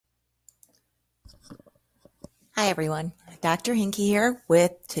Hi everyone, Dr. Hinkey here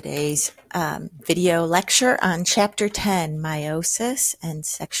with today's video lecture on Chapter 10, Meiosis and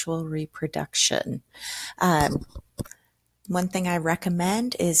Sexual Reproduction. One thing I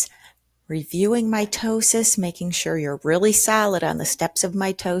recommend is reviewing mitosis, making sure you're really solid on the steps of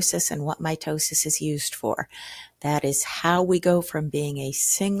mitosis and what mitosis is used for. That is how we go from being a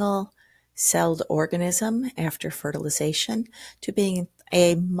single-celled organism after fertilization to being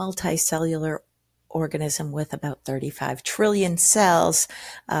a multicellular organism with about 35 trillion cells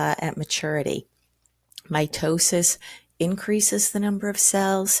at maturity. Mitosis increases the number of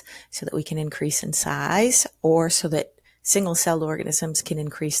cells so that we can increase in size, or so that single-celled organisms can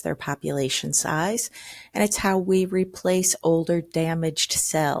increase their population size. And it's how we replace older damaged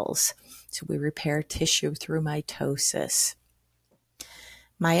cells. So we repair tissue through mitosis.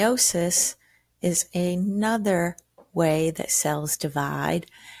 Meiosis is another way that cells divide.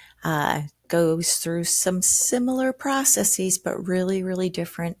 Goes through some similar processes, but really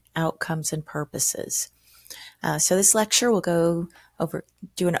different outcomes and purposes. So this lecture will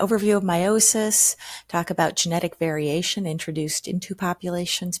do an overview of meiosis, talk about genetic variation introduced into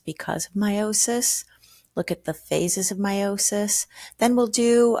populations because of meiosis, look at the phases of meiosis. Then we'll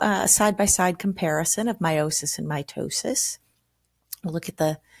do a side-by-side comparison of meiosis and mitosis. We'll look at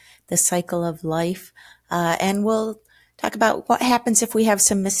the cycle of life, and we'll talk about what happens if we have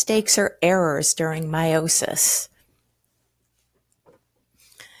some mistakes or errors during meiosis.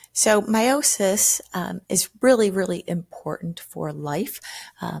 So meiosis is really important for life.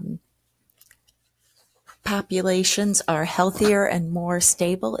 Populations are healthier and more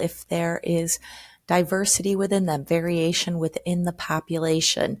stable if there is diversity within them, variation within the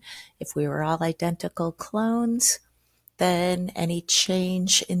population. If we were all identical clones, then any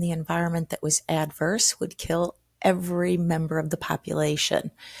change in the environment that was adverse would kill every member of the population.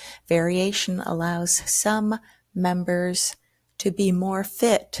 Variation allows some members to be more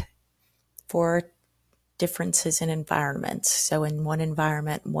fit for differences in environments. So in one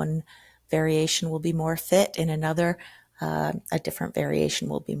environment, one variation will be more fit. In another, a different variation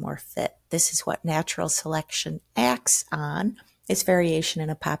will be more fit. This is what natural selection acts on, is variation in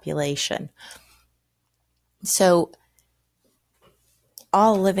a population. So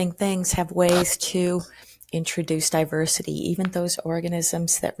all living things have ways to introduce diversity. Even those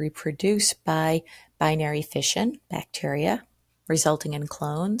organisms that reproduce by binary fission, bacteria, resulting in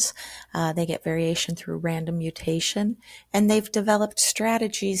clones, they get variation through random mutation, and they've developed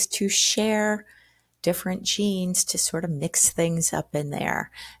strategies to share different genes to sort of mix things up in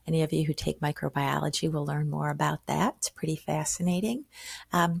there. Any of you who take microbiology will learn more about that. It's pretty fascinating.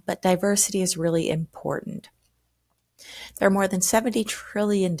 But diversity is really important. There are more than 70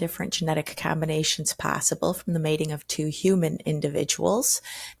 trillion different genetic combinations possible from the mating of two human individuals.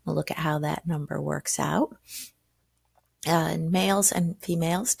 We'll look at how that number works out. And males and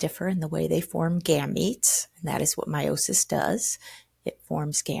females differ in the way they form gametes, and that is what meiosis does. It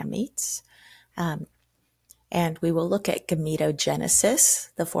forms gametes. And we will look at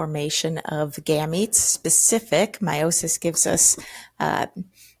gametogenesis, the formation of gametes specific. Meiosis gives us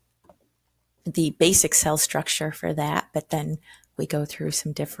the basic cell structure for that, but then we go through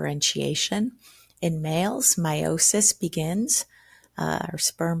some differentiation. In males, meiosis begins, or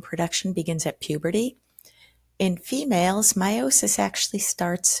sperm production begins at puberty. In females, meiosis actually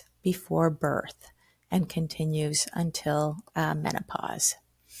starts before birth and continues until menopause.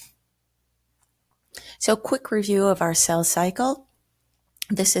 So quick review of our cell cycle.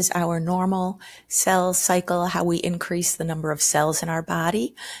 This is our normal cell cycle, how we increase the number of cells in our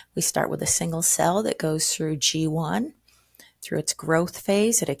body. We start with a single cell that goes through G1. Through its growth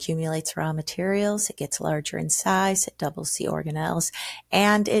phase, it accumulates raw materials, it gets larger in size, it doubles the organelles,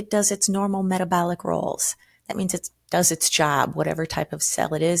 and it does its normal metabolic roles. That means it does its job, whatever type of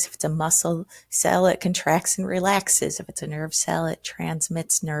cell it is. If it's a muscle cell, it contracts and relaxes. If it's a nerve cell, it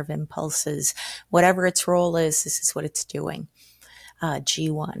transmits nerve impulses. Whatever its role is, this is what it's doing.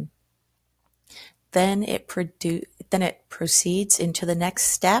 G1. Then it proceeds into the next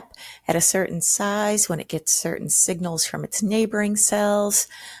step at a certain size when it gets certain signals from its neighboring cells,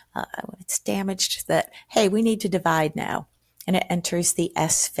 when it's damaged, that, hey, we need to divide now. And it enters the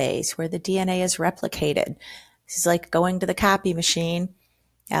S phase where the DNA is replicated. This is like going to the copy machine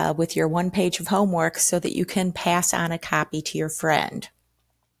with your one page of homework so that you can pass on a copy to your friend.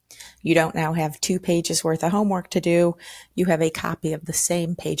 You don't now have 2 pages worth of homework to do. You have a copy of the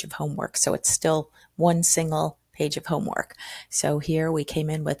same page of homework. So it's still one single page of homework. So here we came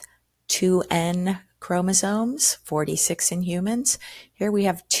in with 2N chromosomes, 46 in humans. Here we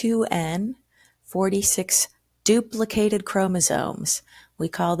have 2N, 46 duplicated chromosomes, We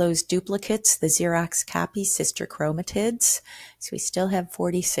call those duplicates the Xerox copy sister chromatids. So we still have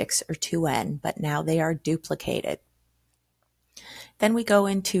 46 or 2N, but now they are duplicated. Then we go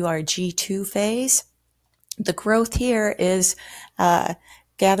into our G2 phase. The growth here is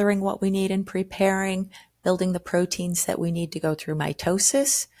gathering what we need and preparing, building the proteins that we need to go through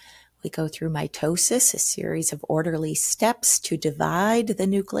mitosis. We go through mitosis, a series of orderly steps to divide the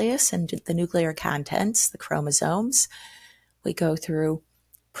nucleus and the nuclear contents, the chromosomes. We go through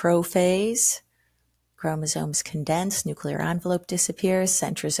prophase, chromosomes condense, nuclear envelope disappears,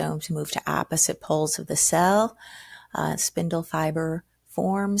 centrosomes move to opposite poles of the cell, spindle fiber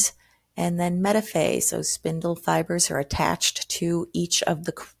forms, and then metaphase. Those spindle fibers are attached to each of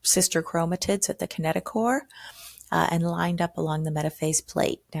the sister chromatids at the kinetochore and lined up along the metaphase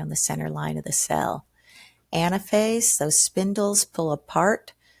plate down the center line of the cell. Anaphase, those spindles pull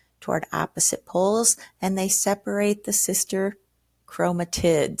apart toward opposite poles and they separate the sister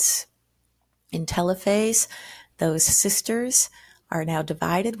chromatids. In telophase, those sisters are now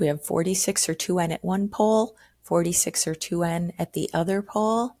divided. We have 46 or 2N at one pole, 46 or 2N at the other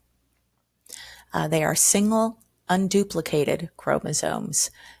pole. They are single, unduplicated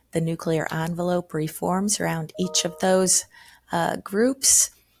chromosomes. The nuclear envelope reforms around each of those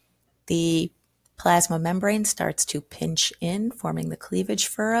groups. The plasma membrane starts to pinch in, forming the cleavage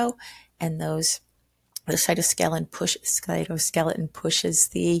furrow, and the cytoskeleton pushes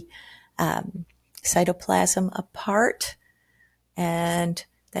the cytoplasm apart, and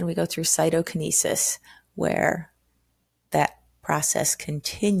then we go through cytokinesis, where that process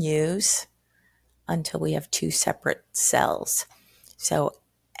continues until we have two separate cells. So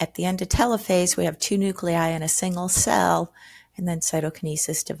at the end of telophase, we have two nuclei in a single cell, and then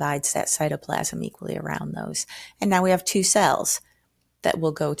cytokinesis divides that cytoplasm equally around those. And now we have two cells that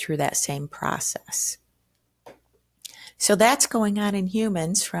will go through that same process. So that's going on in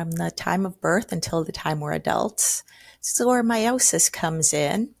humans from the time of birth until the time we're adults. So where meiosis comes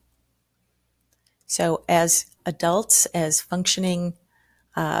in. So as adults, as functioning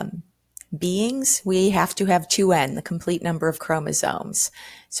beings, we have to have 2N, the complete number of chromosomes.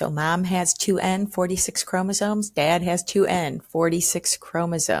 So mom has 2N, 46 chromosomes. Dad has 2N, 46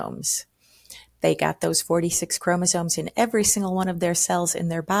 chromosomes. They got those 46 chromosomes in every single one of their cells in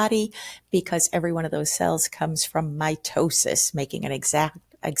their body because every one of those cells comes from mitosis, making an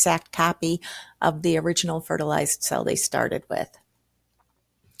exact copy of the original fertilized cell they started with.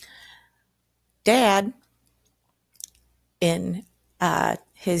 Dad, in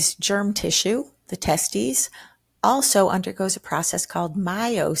his germ tissue, the testes, also undergoes a process called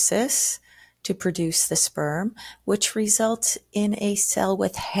meiosis to produce the sperm, which results in a cell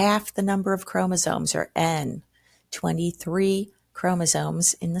with half the number of chromosomes, or N, 23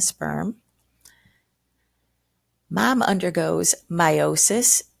 chromosomes in the sperm. Mom undergoes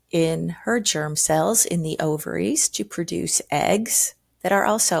meiosis in her germ cells in the ovaries to produce eggs that are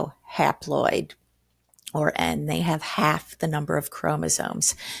also haploid, or N. They have half the number of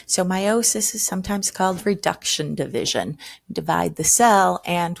chromosomes. So meiosis is sometimes called reduction division. We divide the cell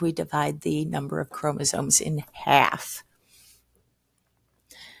and we divide the number of chromosomes in half.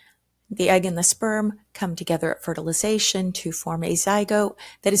 The egg and the sperm come together at fertilization to form a zygote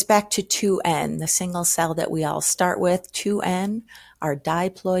that is back to 2N, the single cell that we all start with. 2N, our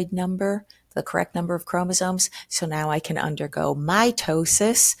diploid number, the correct number of chromosomes. So now I can undergo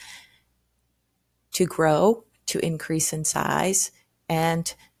mitosis to grow, to increase in size,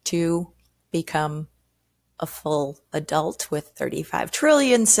 and to become a full adult with 35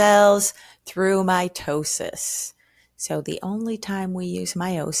 trillion cells through mitosis. So the only time we use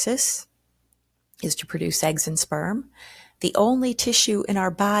meiosis is to produce eggs and sperm. The only tissue in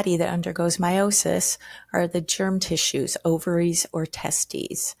our body that undergoes meiosis are the germ tissues, ovaries or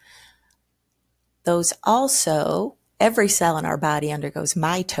testes. Those also, every cell in our body undergoes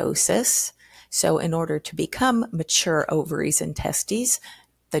mitosis. So in order to become mature ovaries and testes,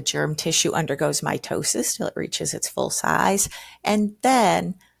 the germ tissue undergoes mitosis till it reaches its full size, and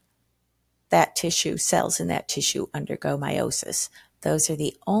then that tissue, cells in that tissue undergo meiosis. Those are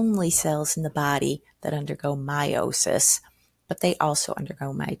the only cells in the body that undergo meiosis, but they also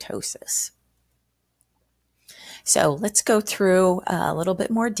undergo mitosis. So let's go through a little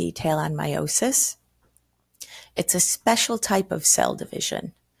bit more detail on meiosis. It's a special type of cell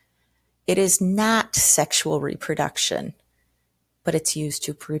division. It is not sexual reproduction, but it's used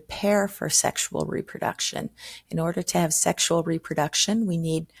to prepare for sexual reproduction. In order to have sexual reproduction, we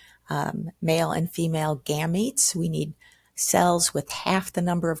need male and female gametes. We need cells with half the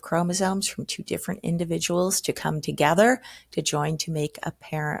number of chromosomes from two different individuals to come together to join to make a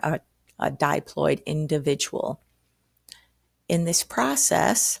diploid individual. In this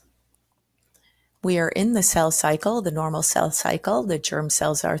process, we are in the cell cycle, the normal cell cycle. The germ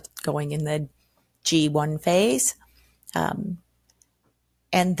cells are going in the G1 phase, and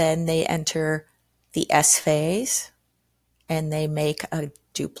then they enter the S phase, and they make a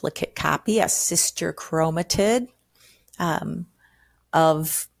duplicate copy, a sister chromatid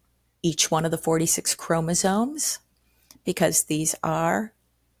of each one of the 46 chromosomes, because these are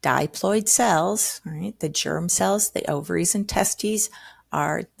diploid cells, right? The germ cells, the ovaries and testes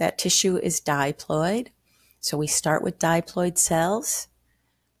that tissue is diploid. So we start with diploid cells.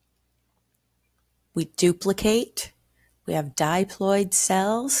 We duplicate. We have diploid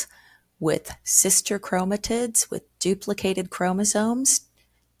cells with sister chromatids with duplicated chromosomes,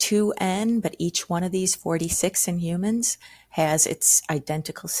 2N, but each one of these 46 in humans has its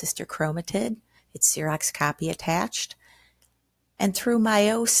identical sister chromatid, its Xerox copy attached. And through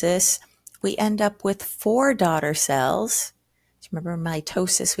meiosis, we end up with 4 daughter cells. Remember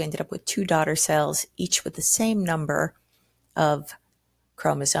mitosis, we ended up with 2 daughter cells, each with the same number of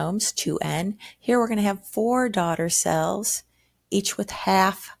chromosomes, 2N. Here we're going to have 4 daughter cells, each with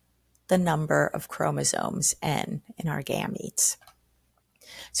half the number of chromosomes, N, in our gametes.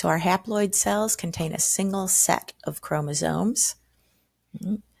 So our haploid cells contain a single set of chromosomes.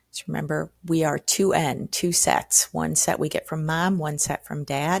 So remember, we are 2N, 2 sets. 1 set we get from mom, 1 set from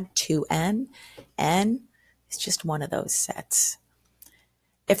dad, 2N. N is just one of those sets.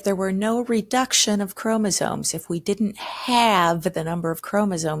 If there were no reduction of chromosomes, if we didn't have the number of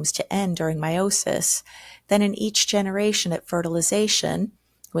chromosomes to N during meiosis, then in each generation at fertilization,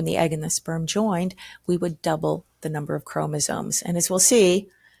 when the egg and the sperm joined, we would double the number of chromosomes. And as we'll see,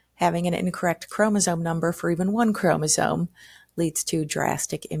 having an incorrect chromosome number for even 1 chromosome leads to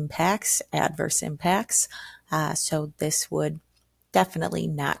drastic impacts, adverse impacts. So this would definitely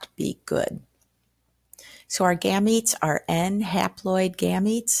not be good. So our gametes are N haploid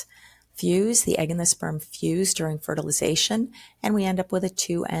gametes, fuse, the egg and the sperm fuse during fertilization, and we end up with a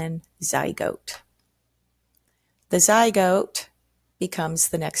 2N zygote. The zygote becomes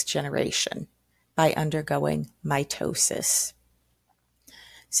the next generation by undergoing mitosis.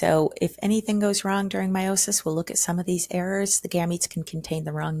 So if anything goes wrong during meiosis, we'll look at some of these errors. The gametes can contain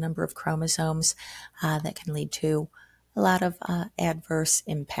the wrong number of chromosomes that can lead to a lot of adverse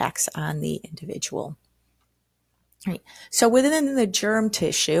impacts on the individual. Right. So within the germ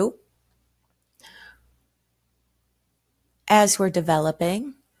tissue, as we're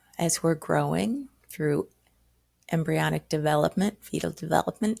developing, as we're growing through embryonic development, fetal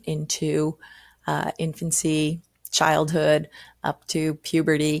development into infancy, childhood, up to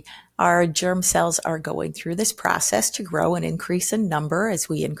puberty, our germ cells are going through this process to grow and increase in number as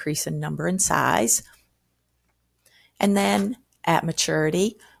we increase in number and size. And then at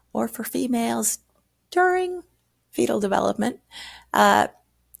maturity, or for females during fetal development,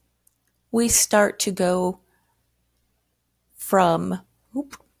 we start to go from,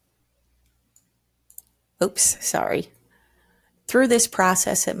 through this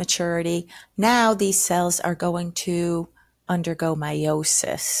process at maturity. Now these cells are going to undergo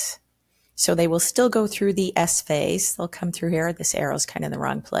meiosis. So they will still go through the S phase. They'll come through here. This arrow's kind of in the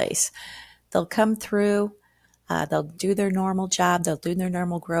wrong place. They'll come through, they'll do their normal job, they'll do their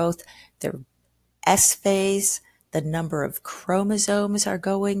normal growth. Their S phase, the number of chromosomes are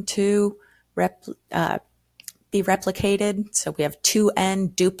going to be replicated. So we have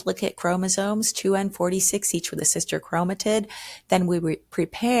 2N duplicate chromosomes, 2N46, each with a sister chromatid. Then we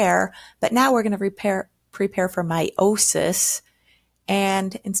prepare, but now we're going to prepare for meiosis.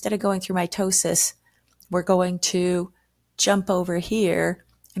 And instead of going through mitosis, we're going to jump over here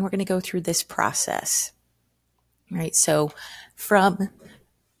and we're going to go through this process. Right? So from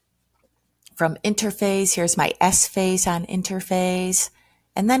interphase, here's my S phase on interphase.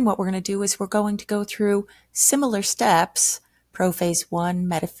 And then what we're going to do is we're going to go through similar steps, prophase 1,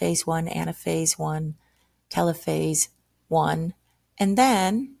 metaphase 1, anaphase 1, telophase 1. And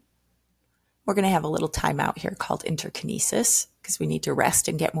then we're going to have a little timeout here called interkinesis because we need to rest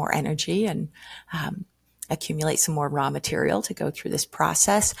and get more energy and accumulate some more raw material to go through this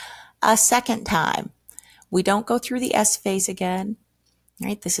process a second time. We don't go through the S phase again.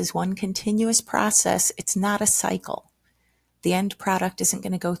 Right? This is one continuous process. It's not a cycle. The end product isn't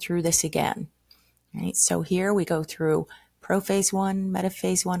going to go through this again. Right? So here we go through prophase 1,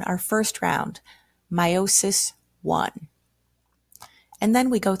 metaphase 1, our first round, meiosis 1. And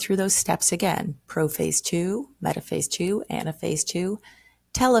then we go through those steps again, prophase 2, metaphase 2, anaphase 2,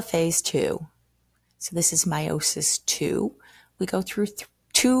 telophase 2. So this is meiosis 2. We go through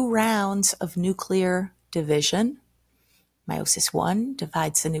 2 rounds of nuclear division. Meiosis 1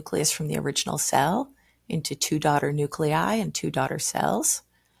 divides the nucleus from the original cell into 2 daughter nuclei and 2 daughter cells.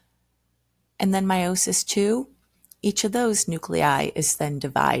 And then meiosis 2, each of those nuclei is then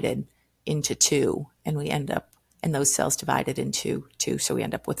divided into 2, and we end up, and those cells divided into 2, so we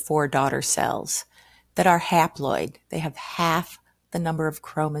end up with 4 daughter cells that are haploid. They have half the number of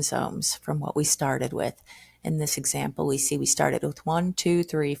chromosomes from what we started with. In this example, we see we started with 1, 2,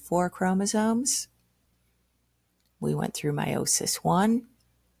 3, 4 chromosomes. We went through meiosis 1,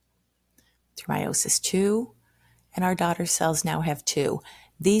 through meiosis 2, and our daughter cells now have 2.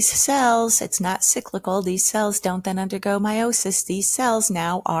 These cells, it's not cyclical. These cells don't then undergo meiosis. These cells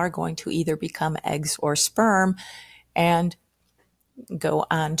now are going to either become eggs or sperm and go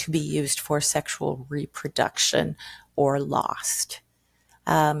on to be used for sexual reproduction or lost.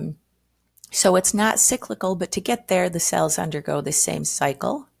 So it's not cyclical, but to get there, the cells undergo the same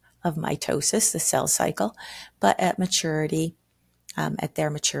cycle of mitosis, the cell cycle, but at maturity, at their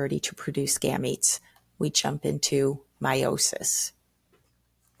maturity to produce gametes, we jump into meiosis.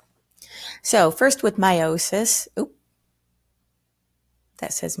 So first with meiosis,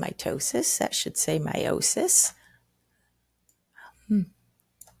 that says mitosis, that should say meiosis.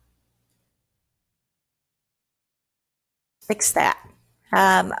 Fix that.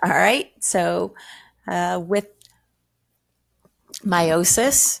 All right, so with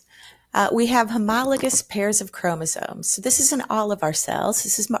meiosis, we have homologous pairs of chromosomes. So this isn't all of our cells.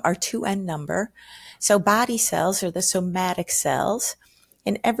 This is our 2N number. So body cells are the somatic cells.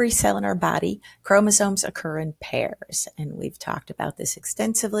 In every cell in our body, chromosomes occur in pairs, and we've talked about this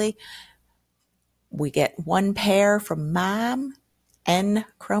extensively. We get 1 pair from mom, N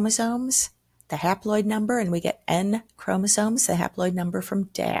chromosomes, the haploid number, and we get N chromosomes, the haploid number from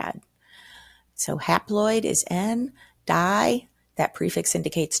dad. So haploid is N, di, that prefix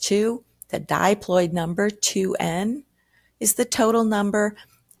indicates 2. The diploid number, 2N, is the total number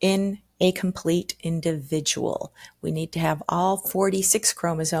in a complete individual. We need to have all 46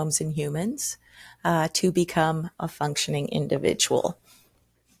 chromosomes in humans to become a functioning individual.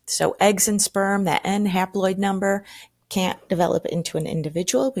 So eggs and sperm, that N haploid number, can't develop into an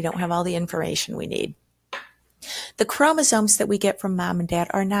individual. We don't have all the information we need. The chromosomes that we get from mom and dad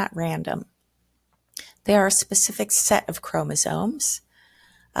are not random. They are a specific set of chromosomes,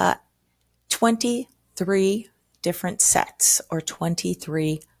 23 different sets or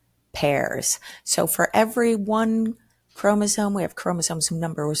 23 pairs. So for every one chromosome, we have chromosomes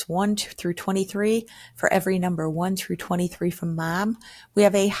numbers 1 through 23. For every number 1 through 23 from mom, we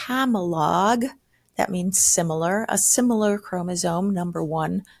have a homolog. That means similar, a similar chromosome, number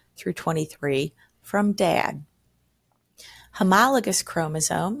 1 through 23, from dad. Homologous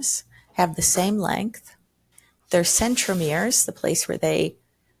chromosomes have the same length. Their centromeres, the place where they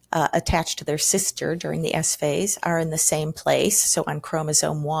attach to their sister during the S phase, are in the same place. So on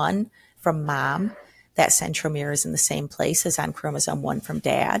chromosome 1 from mom, that centromere is in the same place as on chromosome 1 from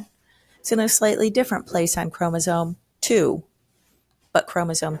dad. It's in a slightly different place on chromosome 2. But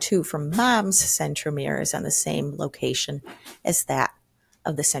chromosome 2 from mom's centromere is on the same location as that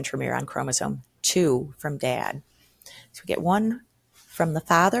of the centromere on chromosome 2 from dad. So we get 1 from the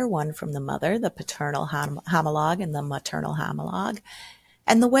father, 1 from the mother, the paternal homolog and the maternal homolog.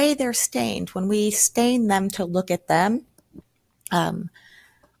 And the way they're stained, when we stain them to look at them,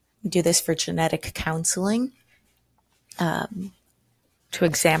 we do this for genetic counseling, to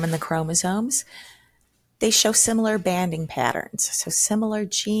examine the chromosomes. They show similar banding patterns, so similar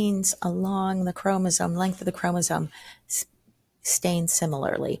genes along the chromosome, length of the chromosome, stain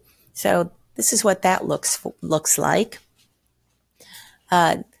similarly. So this is what that looks like.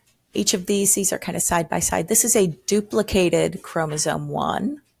 Each of these are kind of side by side. This is a duplicated chromosome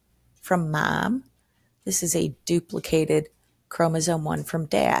 1 from mom. This is a duplicated chromosome 1 from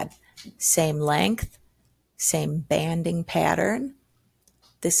dad. Same length, same banding pattern.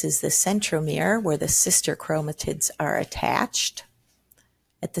 This is the centromere where the sister chromatids are attached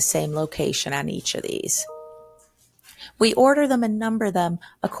at the same location on each of these. We order them and number them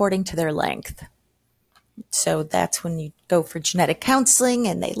according to their length. So that's when you go for genetic counseling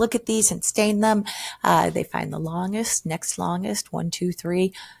and they look at these and stain them. They find the longest, next longest, 1, 2,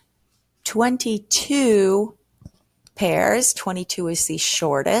 3, 22 pairs. 22 is the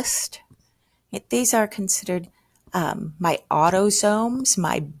shortest. These are considered my autosomes,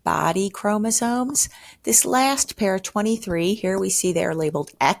 my body chromosomes. This last pair, 23, here we see they're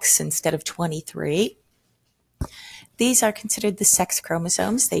labeled X instead of 23. These are considered the sex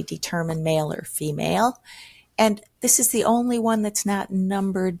chromosomes. They determine male or female. And this is the only one that's not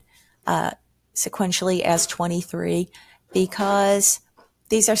numbered sequentially as 23 because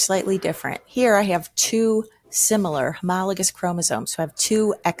these are slightly different. Here I have 2 similar homologous chromosomes. So I have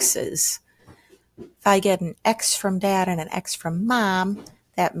 2 X's. If I get an X from dad and an X from mom,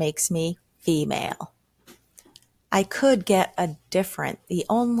 that makes me female. I could get the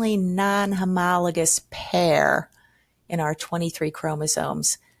only non-homologous pair in our 23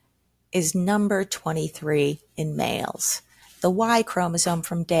 chromosomes is number 23 in males. The Y chromosome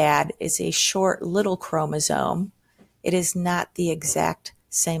from dad is a short little chromosome. It is not the exact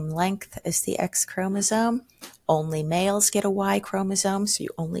same length as the X chromosome. Only males get a Y chromosome, so you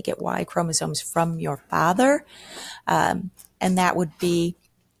only get Y chromosomes from your father. And that would be,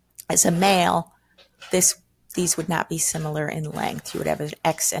 as a male, these would not be similar in length. You would have an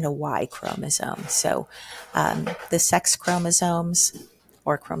X and a Y chromosome. So the sex chromosomes,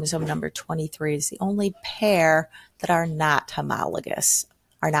 or chromosome number 23, is the only pair that are not homologous,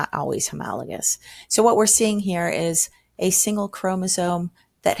 are not always homologous. So what we're seeing here is a single chromosome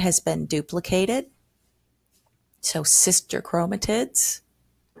that has been duplicated. So sister chromatids.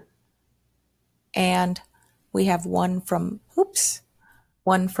 And we have one from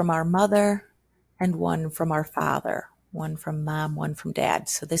our mother and one from our father, one from mom, one from dad.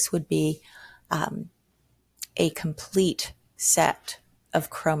 So this would be a complete set of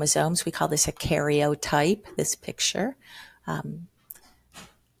chromosomes. We call this a karyotype, this picture.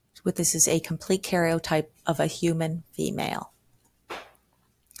 This is a complete karyotype of a human female.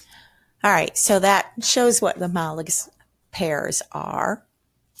 All right, so that shows what the homologous pairs are.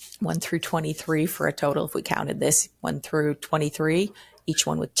 1 through 23 for a total, if we counted this, 1 through 23, each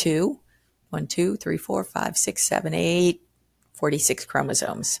one with 2. 1, 2, 3, 4, 5, 6, 7, 8, 46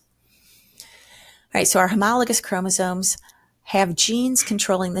 chromosomes. All right, so our homologous chromosomes have genes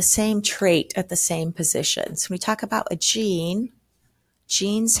controlling the same trait at the same position. So when we talk about a gene,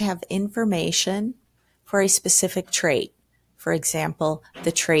 genes have information for a specific trait. For example,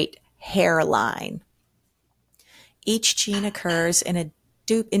 the trait hairline. Each gene occurs in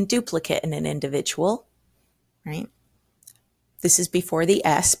duplicate in an individual, right? This is before the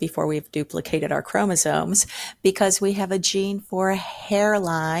S, before we've duplicated our chromosomes, because we have a gene for a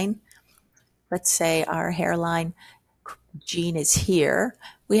hairline. Let's say our hairline gene is here.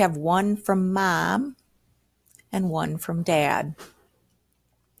 We have one from mom and one from dad.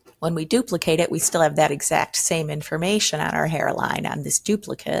 When we duplicate it, we still have that exact same information on our hairline on this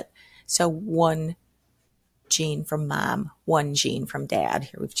duplicate. So one gene from mom, one gene from dad.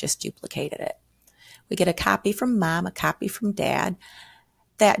 Here we've just duplicated it. We get a copy from mom, a copy from dad.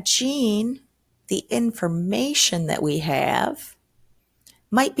 That gene, the information that we have,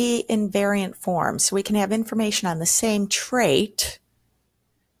 might be in variant form. So we can have information on the same trait,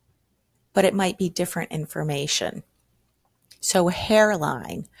 but it might be different information. So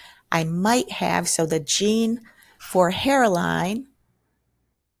hairline, I might have, so the gene for hairline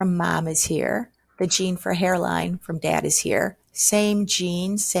from mom is here. The gene for hairline from dad is here. Same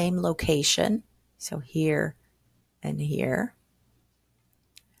gene, same location. So here and here.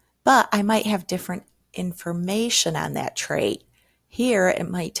 But I might have different information on that trait. Here it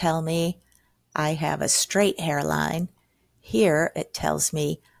might tell me I have a straight hairline. Here it tells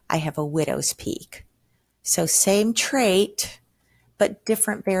me I have a widow's peak. So same trait, but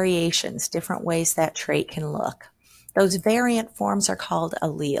different variations, different ways that trait can look. Those variant forms are called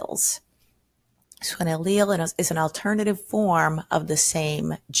alleles. So an allele is an alternative form of the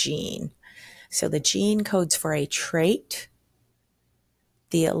same gene. So the gene codes for a trait.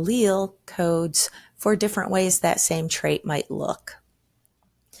 The allele codes for different ways that same trait might look.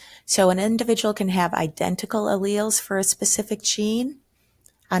 So an individual can have identical alleles for a specific gene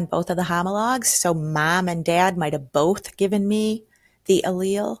on both of the homologs. So mom and dad might have both given me the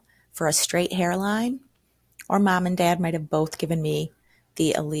allele for a straight hairline, or mom and dad might have both given me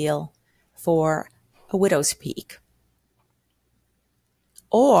the allele for a widow's peak.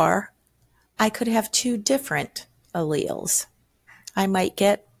 Or I could have two different alleles. I might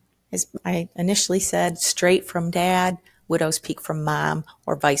get, as I initially said, straight from dad, widow's peak from mom,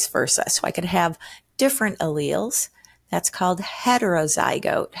 or vice versa. So I could have different alleles. That's called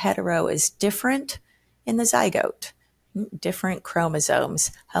heterozygote. Hetero is different in the zygote, different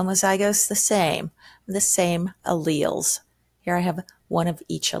chromosomes. Homozygous, the same alleles. Here I have one of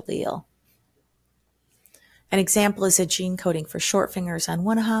each allele. An example is a gene coding for short fingers on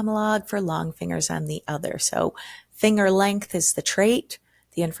one homolog, for long fingers on the other. So finger length is the trait,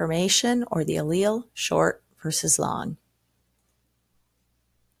 the information, or the allele, short versus long.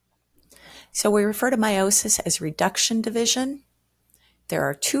 So we refer to meiosis as reduction division. There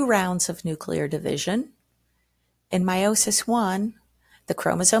are 2 rounds of nuclear division. In meiosis 1, the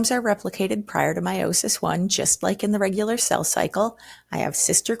chromosomes are replicated prior to meiosis 1, just like in the regular cell cycle. I have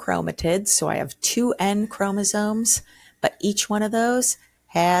sister chromatids, so I have 2 N chromosomes, but each one of those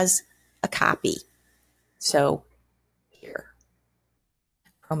has a copy. So here,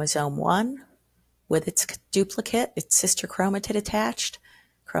 chromosome 1 with its duplicate, its sister chromatid attached,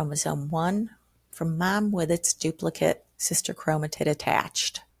 chromosome 1 from mom with its duplicate sister chromatid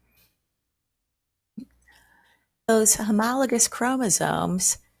attached. Those homologous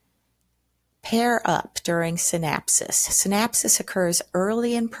chromosomes pair up during synapsis. Synapsis occurs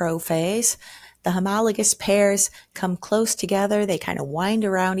early in prophase. The homologous pairs come close together, they kind of wind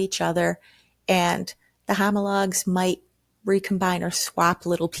around each other, and the homologs might recombine or swap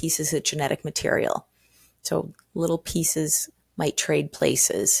little pieces of genetic material. So little pieces might trade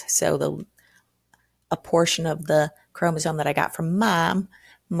places. So a portion of the chromosome that I got from mom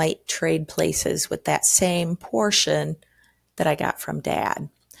might trade places with that same portion that I got from dad.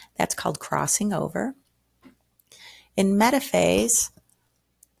 That's called crossing over. In metaphase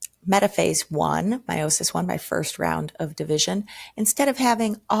 1, meiosis 1, my first round of division, instead of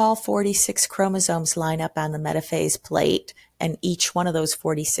having all 46 chromosomes line up on the metaphase plate and each one of those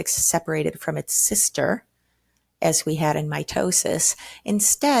 46 separated from its sister, as we had in mitosis,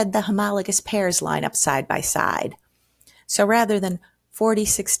 instead the homologous pairs line up side by side. So rather than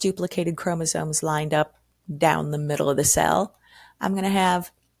 46 duplicated chromosomes lined up down the middle of the cell, I'm going to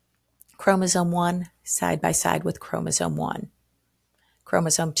have chromosome 1 side by side with chromosome 1.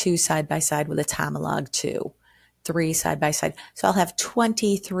 Chromosome 2 side by side with its homolog 2. 3 side by side. So I'll have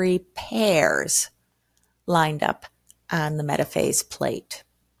 23 pairs lined up on the metaphase plate.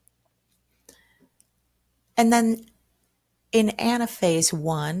 And then in anaphase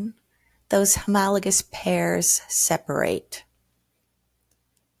 1, those homologous pairs separate.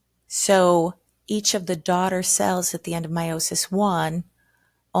 So each of the daughter cells at the end of meiosis 1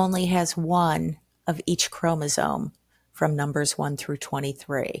 only has one of each chromosome from numbers 1 through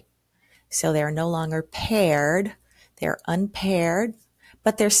 23. So they're no longer paired, they're unpaired,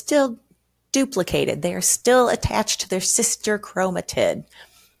 but they're still duplicated. They are still attached to their sister chromatid.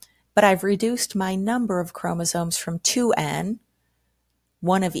 But I've reduced my number of chromosomes from 2n,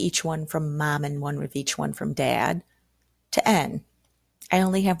 one of each one from mom and one of each one from dad, to n. I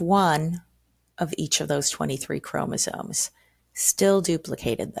only have one of each of those 23 chromosomes. Still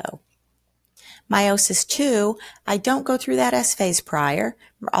duplicated though. Meiosis 2, I don't go through that S phase prior.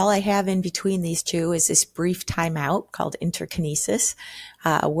 All I have in between these two is this brief timeout called interkinesis,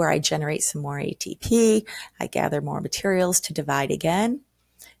 where I generate some more ATP, I gather more materials to divide again.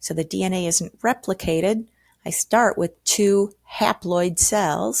 So the DNA isn't replicated. I start with 2 haploid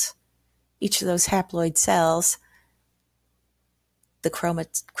cells. Each of those haploid cells, the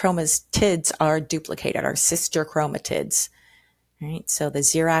chromatids are duplicated, are sister chromatids. Right? So the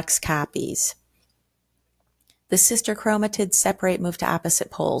Xerox copies. The sister chromatids separate, move to opposite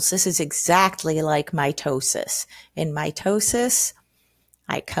poles. This is exactly like mitosis. In mitosis,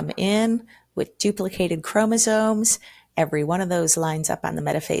 I come in with duplicated chromosomes. Every one of those lines up on the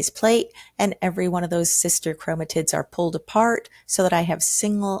metaphase plate, and every one of those sister chromatids are pulled apart so that I have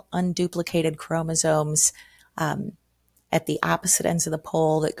single unduplicated chromosomes at the opposite ends of the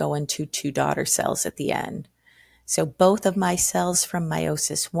pole that go into 2 daughter cells at the end. So both of my cells from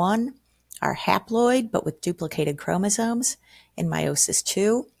meiosis 1 are haploid, but with duplicated chromosomes. In meiosis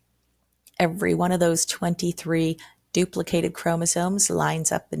 2, every one of those 23 duplicated chromosomes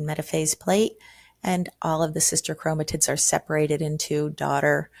lines up in metaphase plate, and all of the sister chromatids are separated into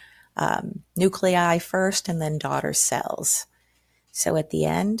daughter nuclei first and then daughter cells. So at the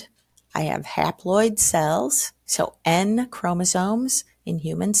end, I have haploid cells, so N chromosomes in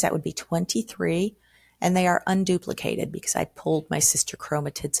humans, that would be 23, and they are unduplicated because I pulled my sister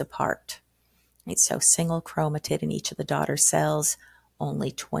chromatids apart. Right, so single chromatid in each of the daughter cells,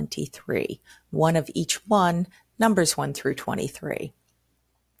 only 23. One of each one, numbers 1 through 23.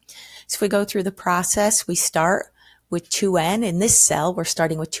 So if we go through the process, we start with 2n. In this cell, we're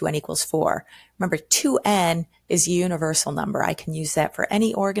starting with 2n equals 4. Remember, 2n is a universal number. I can use that for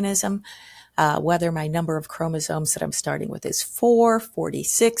any organism, whether my number of chromosomes that I'm starting with is 4,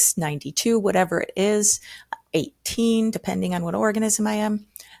 46, 92, whatever it is, 18, depending on what organism I am.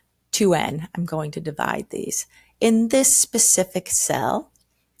 2n, I'm going to divide these. In this specific cell,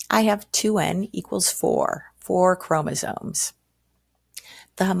 I have 2n equals 4 chromosomes.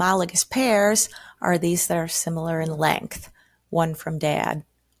 The homologous pairs are these that are similar in length, one from dad,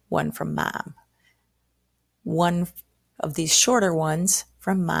 one from mom. One of these shorter ones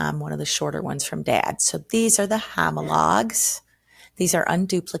from mom, one of the shorter ones from dad. So these are the homologs. These are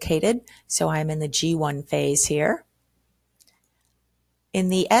unduplicated, so I'm in the G1 phase here. In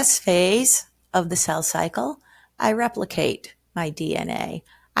the S phase of the cell cycle, I replicate my DNA.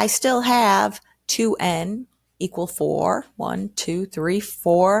 I still have 2n equal 4. 1, 2, 3,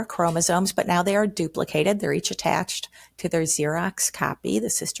 4 chromosomes, but now they are duplicated. They're each attached to their Xerox copy, the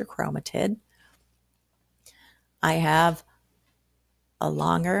sister chromatid. I have a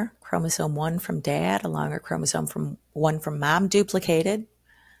longer chromosome 1 from dad, a longer chromosome from 1 from mom duplicated,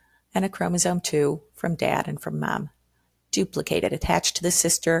 and a chromosome 2 from dad and from mom duplicated, attached to the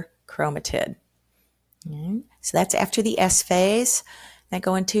sister chromatid. So that's after the S phase. I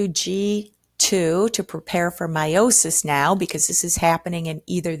go into G2 to prepare for meiosis now, because this is happening in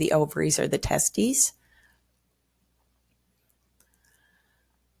either the ovaries or the testes.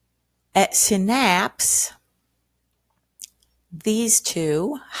 At synapse, these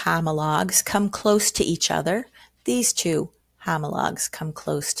two homologs come close to each other. These two homologs come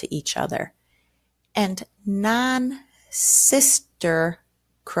close to each other. And non-sister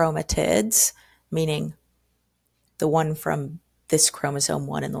chromatids, meaning the one from this chromosome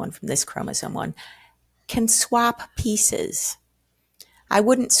 1 and the one from this chromosome 1, can swap pieces. I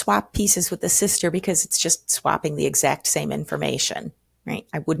wouldn't swap pieces with the sister because it's just swapping the exact same information, right?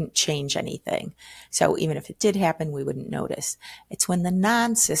 I wouldn't change anything. So even if it did happen, we wouldn't notice. It's when the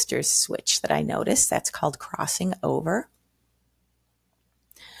non-sisters switch that I notice. That's called crossing over.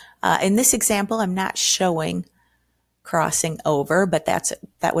 In this example, I'm not showing crossing over, but that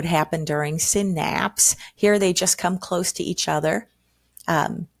would happen during synapse. Here they just come close to each other.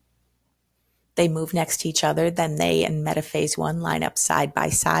 They move next to each other. Then they, in metaphase 1, line up side by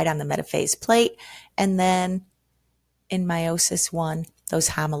side on the metaphase plate. And then in meiosis 1, those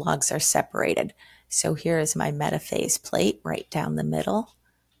homologs are separated. So here is my metaphase plate right down the middle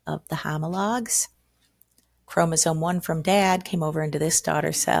of the homologs. Chromosome 1 from dad came over into this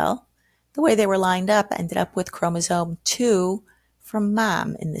daughter cell. The way they were lined up ended up with chromosome 2 from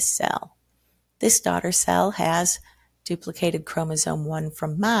mom in this cell. This daughter cell has duplicated chromosome 1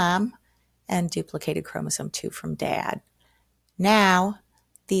 from mom and duplicated chromosome 2 from dad. Now,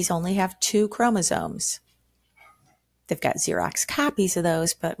 these only have 2 chromosomes. They've got Xerox copies of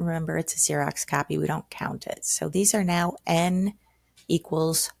those, but remember, it's a Xerox copy. We don't count it. So these are now N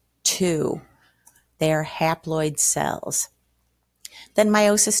equals 2. They are haploid cells. Then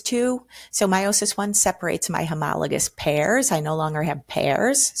meiosis 2. So meiosis 1 separates my homologous pairs. I no longer have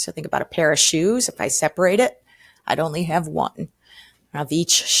pairs. So think about a pair of shoes. If I separate it, I'd only have one of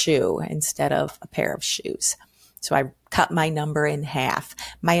each shoe instead of a pair of shoes. So I cut my number in half.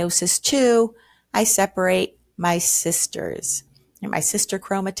 Meiosis 2, I separate my sisters. And my sister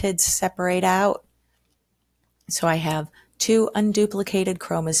chromatids separate out. So I have 2 unduplicated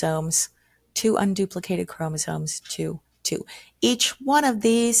chromosomes, 2 unduplicated chromosomes, 2. Each one of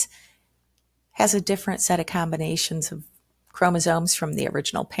these has a different set of combinations of chromosomes from the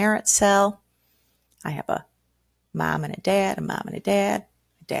original parent cell. I have a mom and a dad, a mom and a dad,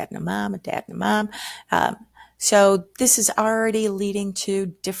 a dad and a mom, a dad and a mom. So this is already leading to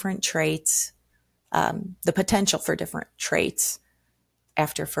different traits, the potential for different traits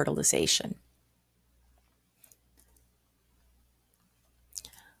after fertilization.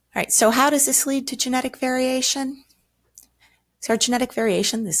 All right, so how does this lead to genetic variation? So our genetic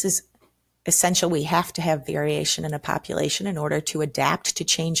variation, this is essential. We have to have variation in a population in order to adapt to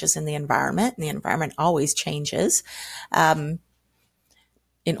changes in the environment, and the environment always changes. In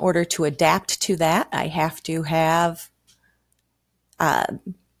order to adapt to that, I have to have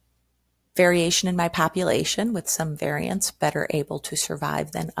variation in my population, with some variants better able to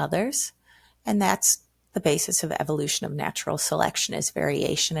survive than others. And that's the basis of evolution of natural selection, is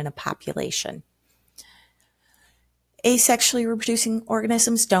variation in a population. Asexually reproducing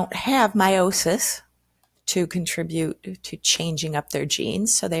organisms don't have meiosis to contribute to changing up their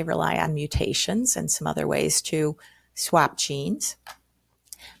genes, so they rely on mutations and some other ways to swap genes.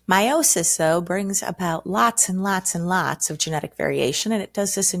 Meiosis, though, brings about lots and lots and lots of genetic variation, and it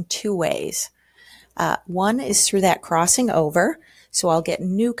does this in 2 ways. One is through that crossing over, so I'll get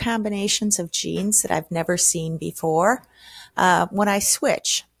new combinations of genes that I've never seen before when I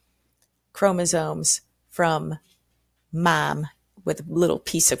switch chromosomes from mom with a little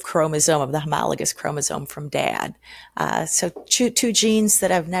piece of chromosome, of the homologous chromosome from dad. So two genes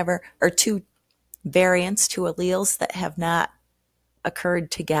that I've never, or 2 variants, 2 alleles that have not occurred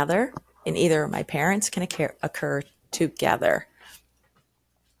together in either of my parents can occur together.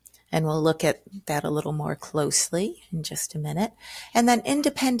 And we'll look at that a little more closely in just a minute. And then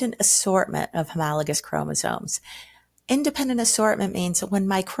independent assortment of homologous chromosomes. Independent assortment means that when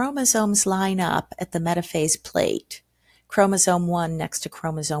my chromosomes line up at the metaphase plate, chromosome 1 next to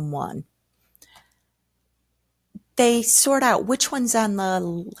chromosome 1, they sort out which one's on the,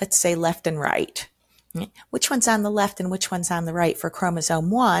 let's say, left and right. Which one's on the left and which one's on the right for chromosome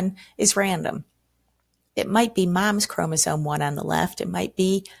 1 is random. It might be mom's chromosome 1 on the left. It might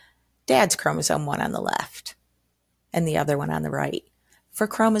be dad's chromosome 1 on the left and the other one on the right. For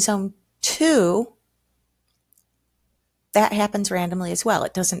chromosome 2, that happens randomly as well.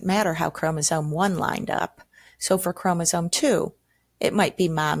 It doesn't matter how chromosome 1 lined up. So for chromosome 2, it might be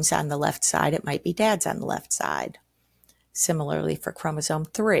mom's on the left side. It might be dad's on the left side. Similarly for chromosome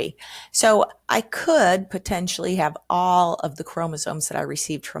 3. So I could potentially have all of the chromosomes that I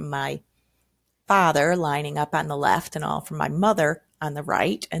received from my father lining up on the left and all from my mother on the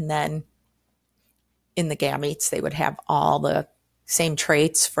right. And then in the gametes, they would have all the same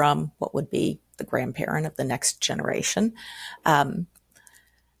traits from what would be the grandparent of the next generation.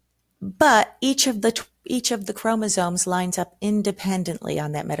 But each of the chromosomes lines up independently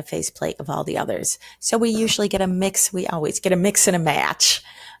on that metaphase plate of all the others. So we usually get a mix. We always get a mix and a match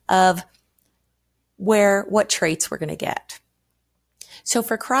of what traits we're going to get. So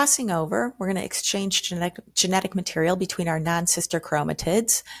for crossing over, we're going to exchange genetic material between our non-sister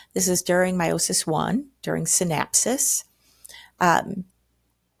chromatids. This is during meiosis 1, during synapsis. A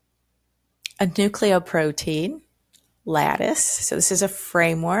nucleoprotein lattice. So this is a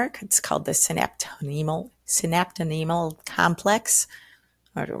framework. It's called the synaptonemal complex.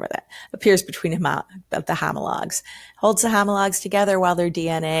 Whatever that appears between the homologs. Holds the homologs together while their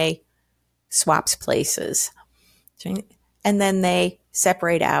DNA swaps places. And then they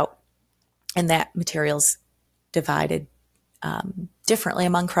separate out, and that material's divided differently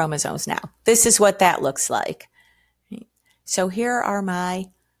among chromosomes now. This is what that looks like. So here are my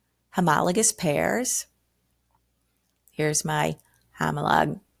homologous pairs. Here's my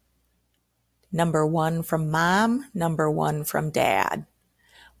homolog number 1 from mom, number 1 from dad.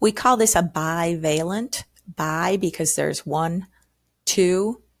 We call this a bivalent, because there's 1,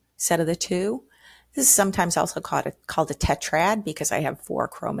 2, set of the 2. This is sometimes also called a tetrad because I have 4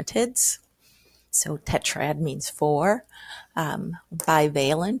 chromatids. So tetrad means 4.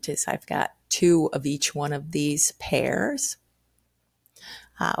 Bivalent is I've got 2 of each one of these pairs,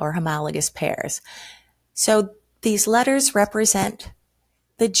 or homologous pairs. So these letters represent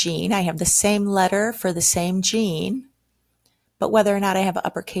the gene. I have the same letter for the same gene, but whether or not I have an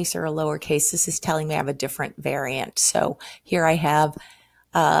uppercase or a lowercase, this is telling me I have a different variant. So here I have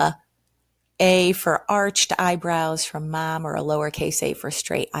A for arched eyebrows from mom, or a lowercase a for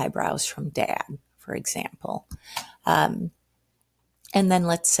straight eyebrows from dad, for example. And then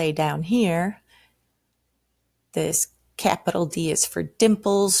let's say down here, this capital D is for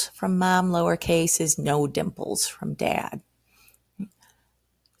dimples from mom, lowercase is no dimples from dad.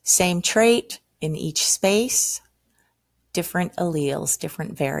 Same trait in each space, different alleles,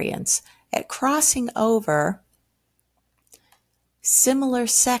 different variants. At crossing over, similar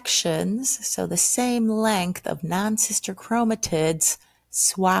sections, so the same length of non-sister chromatids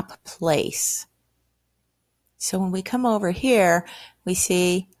swap place. So when we come over here, we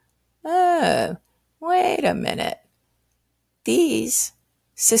see, oh, wait a minute. These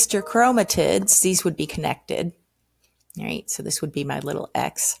sister chromatids, these would be connected, right? So this would be my little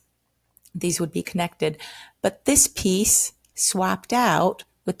X. These would be connected, but this piece swapped out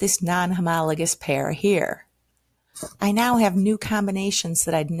with this non-homologous pair here. I now have new combinations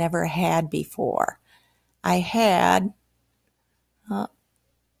that I'd never had before. I had, well,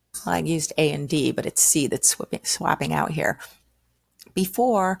 I used A and D, but it's C that's swapping out here.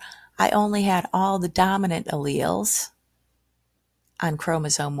 Before, I only had all the dominant alleles on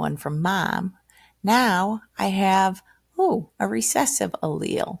chromosome 1 from mom. Now I have, a recessive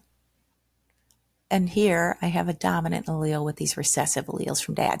allele. And here I have a dominant allele with these recessive alleles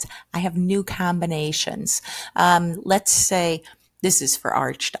from dads. I have new combinations. Let's say this is for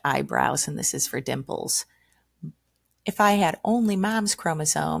arched eyebrows and this is for dimples. If I had only mom's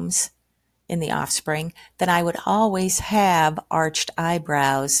chromosomes in the offspring, then I would always have arched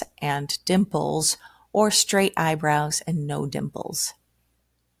eyebrows and dimples, or straight eyebrows and no dimples.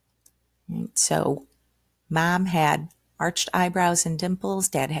 So mom had arched eyebrows and dimples,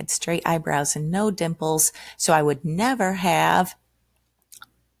 dad had straight eyebrows and no dimples, so I would never have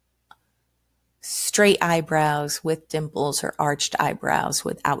straight eyebrows with dimples or arched eyebrows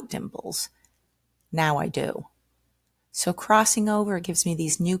without dimples. Now I do. So crossing over gives me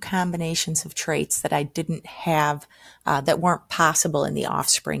these new combinations of traits that I didn't have, that weren't possible in the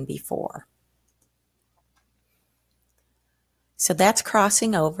offspring before. So that's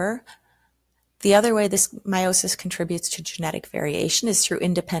crossing over. The other way this meiosis contributes to genetic variation is through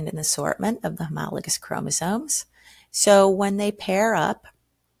independent assortment of the homologous chromosomes. So when they pair up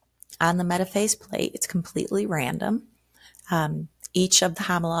on the metaphase plate, it's completely random. Each of the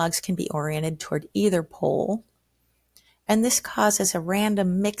homologs can be oriented toward either pole, and this causes a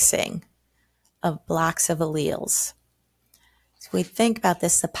random mixing of blocks of alleles. So we think about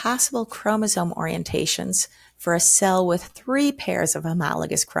this, the possible chromosome orientations for a cell with 3 pairs of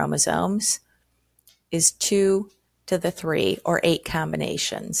homologous chromosomes is 2 to the 3, or 8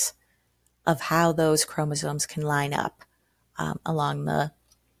 combinations of how those chromosomes can line up along the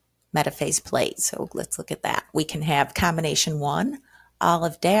metaphase plate. So let's look at that. We can have combination 1, all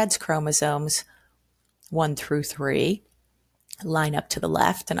of dad's chromosomes 1 through 3 line up to the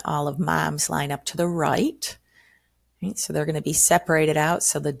left, and all of mom's line up to the right. Right? So they're going to be separated out,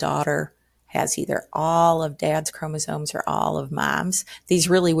 so the daughter has either all of dad's chromosomes or all of mom's. These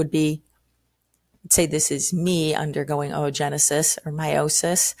really would be, let's say this is me undergoing oogenesis or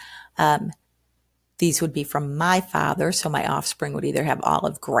meiosis. These would be from my father, so my offspring would either have all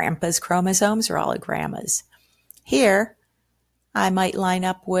of grandpa's chromosomes or all of grandma's. Here, I might line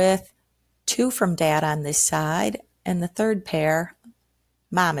up with 2 from dad on this side, and the 3rd pair,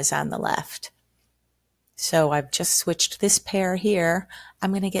 mom is on the left. So I've just switched this pair here. I'm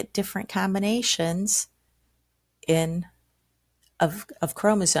going to get different combinations of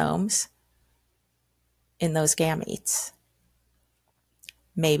chromosomes in those gametes.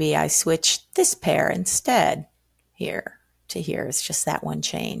 Maybe I switch this pair instead here to here. It's just that one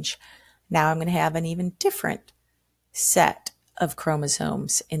change. Now I'm going to have an even different set of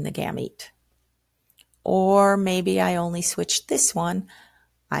chromosomes in the gamete. Or maybe I only switch this one.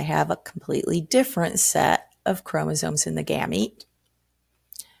 I have a completely different set of chromosomes in the gamete.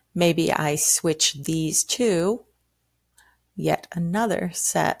 Maybe I switch these 2, yet another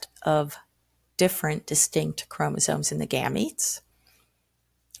set of different distinct chromosomes in the gametes.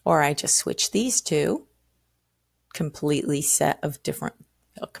 Or I just switch these 2, completely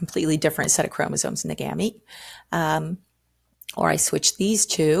different set of chromosomes in the gamete. Or I switch these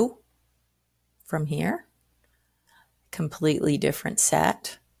 2 from here, completely different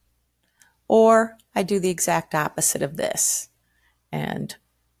set. Or I do the exact opposite of this, and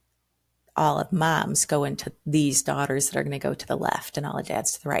all of mom's go into these daughters that are going to go to the left, and all of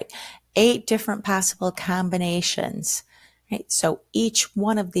dad's to the right. 8 different possible combinations. Right? So each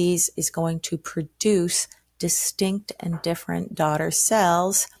one of these is going to produce distinct and different daughter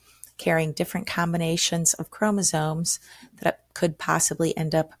cells carrying different combinations of chromosomes that could possibly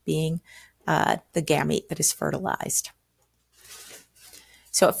end up being the gamete that is fertilized.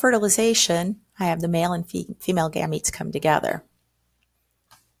 So at fertilization, I have the male and female gametes come together.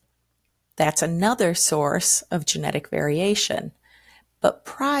 That's another source of genetic variation. But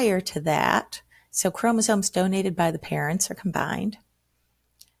prior to that, so chromosomes donated by the parents are combined.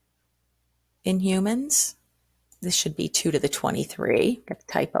 In humans, this should be 2 to the 23, got a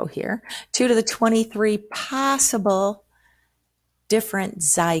typo here, 2 to the 23 possible different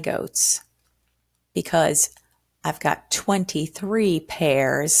zygotes, because I've got 23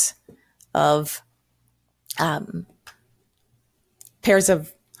 pairs of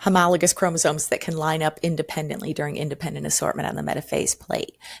homologous chromosomes that can line up independently during independent assortment on the metaphase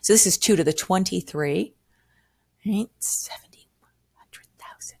plate. So this is 2 to the 23, right? 70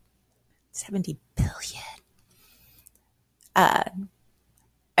 billion.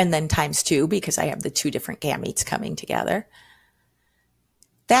 And then times 2, because I have the 2 different gametes coming together.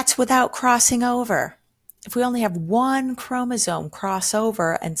 That's without crossing over. If we only have 1 chromosome cross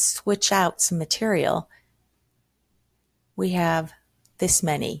over and switch out some material, we have this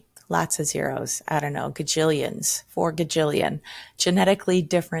many, lots of zeros, I don't know, gajillions, 4 gajillion, genetically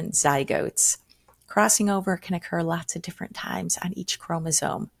different zygotes. Crossing over can occur lots of different times on each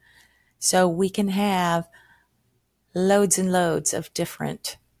chromosome. So we can have loads and loads of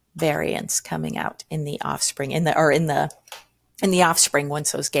different variants coming out in the offspring, in the offspring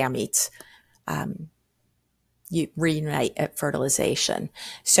once those gametes you reunite at fertilization.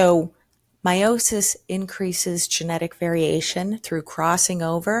 So meiosis increases genetic variation through crossing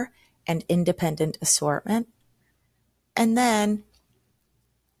over and independent assortment. And then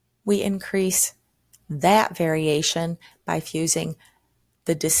we increase that variation by fusing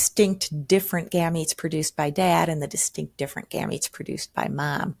the distinct different gametes produced by dad and the distinct different gametes produced by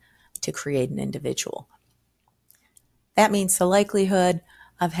mom to create an individual. That means the likelihood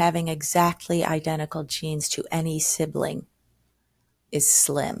of having exactly identical genes to any sibling is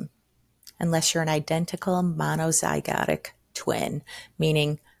slim, unless you're an identical monozygotic twin,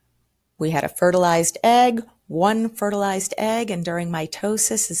 meaning we had a fertilized egg, one fertilized egg, and during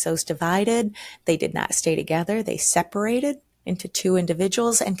mitosis, as those divided, they did not stay together. They separated into 2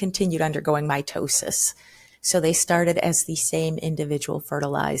 individuals and continued undergoing mitosis. So they started as the same individual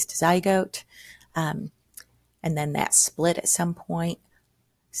fertilized zygote, and then that split at some point.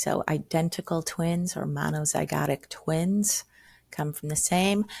 So identical twins or monozygotic twins come from the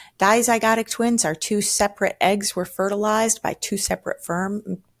same. Dizygotic twins are two separate eggs were fertilized by two separate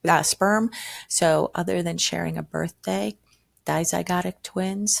sperm. So other than sharing a birthday, dizygotic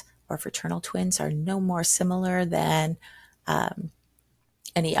twins or fraternal twins are no more similar than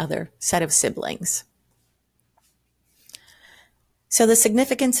any other set of siblings. So the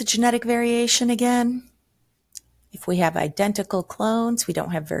significance of genetic variation again, if we have identical clones, we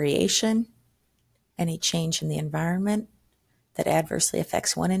don't have variation. Any change in the environment that adversely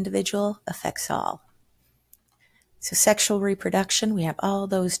affects one individual affects all. So sexual reproduction, we have all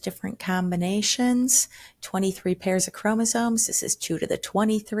those different combinations, 23 pairs of chromosomes. This is 2 to the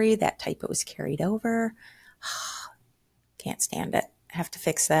 23. That typo was carried over. Can't stand it. I have to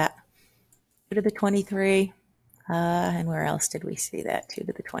fix that. 2 to the 23. And where else did we see that? 2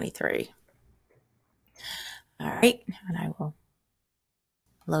 to the 23. All right, and I will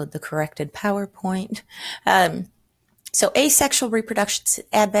load the corrected PowerPoint. So asexual reproduction is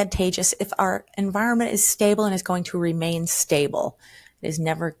advantageous if our environment is stable and is going to remain stable. It is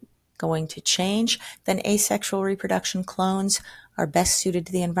never going to change. Then asexual reproduction clones are best suited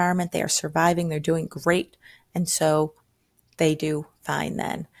to the environment. They are surviving. They're doing great. And so they do fine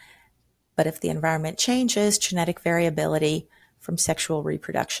then. But if the environment changes, genetic variability from sexual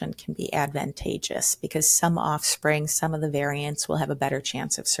reproduction can be advantageous because some offspring, some of the variants will have a better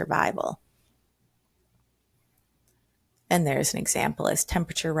chance of survival. And there's an example. As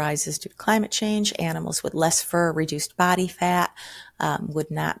temperature rises due to climate change, animals with less fur, reduced body fat,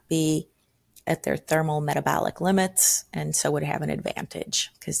 would not be at their thermal metabolic limits, and so would have an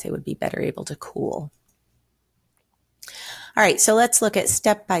advantage because they would be better able to cool. All right, so let's look at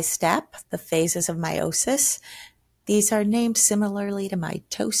step by step the phases of meiosis. These are named similarly to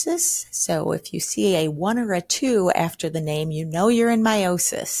mitosis. So if you see a 1 or a 2 after the name, you know you're in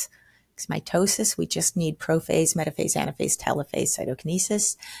meiosis. Mitosis, we just need prophase, metaphase, anaphase, telophase,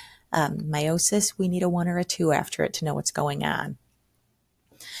 cytokinesis. Meiosis, we need a 1 or a 2 after it to know what's going on.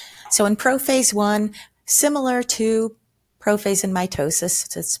 So in prophase 1, similar to prophase and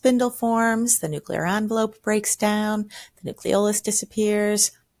mitosis, the spindle forms, the nuclear envelope breaks down, the nucleolus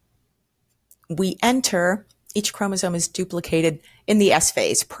disappears. We enter, each chromosome is duplicated in the S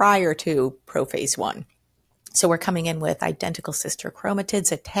phase prior to prophase 1. So we're coming in with identical sister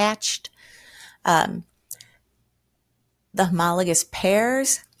chromatids attached. The homologous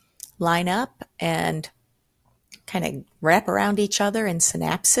pairs line up and kind of wrap around each other in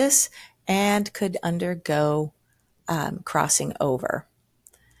synapsis and could undergo crossing over.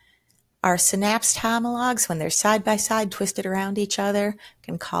 Our synapsed homologs, when they're side by side twisted around each other,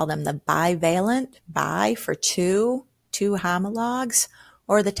 can call them the bivalent, bi for two homologs,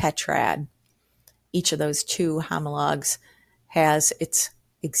 or the tetrad. Each of those 2 homologs has its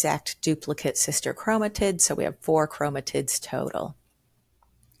exact duplicate sister chromatid, so we have 4 chromatids total.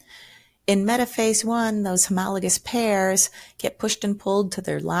 In metaphase 1, those homologous pairs get pushed and pulled till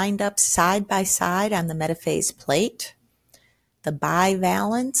they're lined up side by side on the metaphase plate. The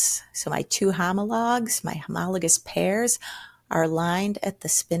bivalents, so my 2 homologs, my homologous pairs, are lined at the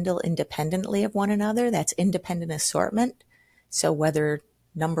spindle independently of one another. That's independent assortment. So whether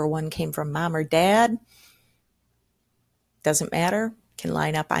number 1 came from mom or dad, doesn't matter, can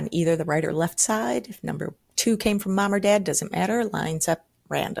line up on either the right or left side. If number 2 came from mom or dad, doesn't matter, lines up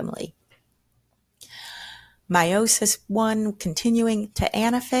randomly. Meiosis 1 continuing to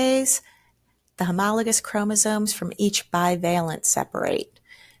anaphase, the homologous chromosomes from each bivalent separate.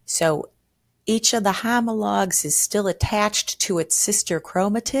 So each of the homologs is still attached to its sister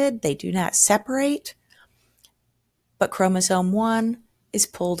chromatid. They do not separate, but chromosome 1 is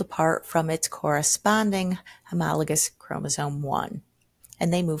pulled apart from its corresponding homologous chromosome 1,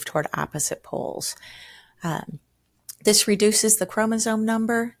 and they move toward opposite poles. This reduces the chromosome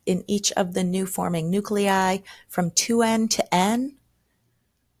number in each of the new forming nuclei from 2n to n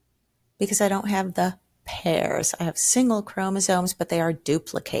because I don't have the pairs. I have single chromosomes, but they are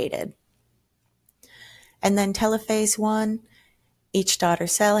duplicated. And then telophase 1, each daughter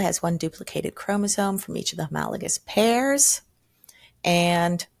cell has 1 duplicated chromosome from each of the homologous pairs,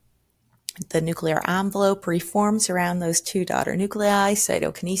 and the nuclear envelope reforms around those 2 daughter nuclei.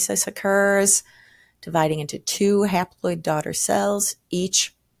 Cytokinesis occurs, dividing into 2 haploid daughter cells,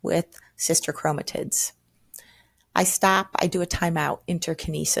 each with sister chromatids. I stop, I do a timeout,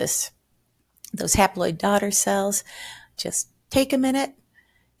 interkinesis. Those haploid daughter cells, just take a minute.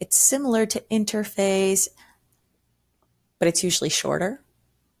 It's similar to interphase, but it's usually shorter.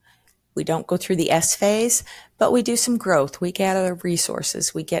 We don't go through the S phase, but we do some growth. We gather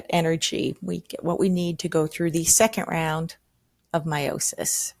resources, we get energy, we get what we need to go through the second round of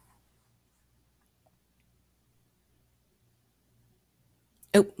meiosis.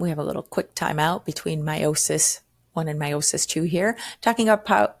 Oh, we have a little quick timeout between meiosis 1 and meiosis 2 here, talking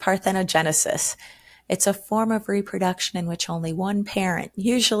about parthenogenesis. It's a form of reproduction in which only one parent,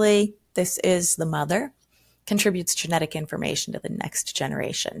 usually this is the mother, contributes genetic information to the next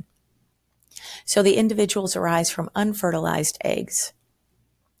generation. So the individuals arise from unfertilized eggs.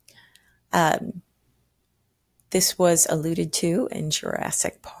 This was alluded to in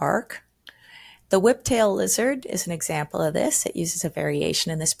Jurassic Park. The whiptail lizard is an example of this. It uses a variation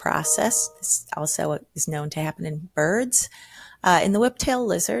in this process. This also is known to happen in birds. In the whiptail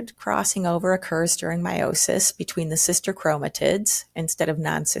lizard, crossing over occurs during meiosis between the sister chromatids instead of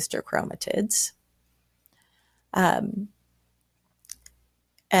non-sister chromatids. And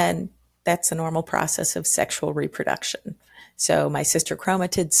that's a normal process of sexual reproduction. So my sister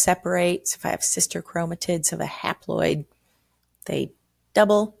chromatids separate. So if I have sister chromatids of a haploid, they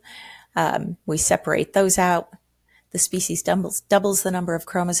double. We separate those out. The species doubles the number of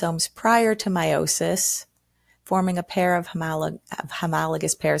chromosomes prior to meiosis, forming a pair of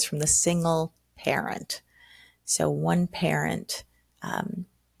homologous pairs from the single parent. So one parent,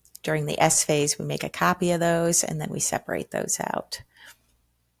 during the S phase, we make a copy of those, and then we separate those out.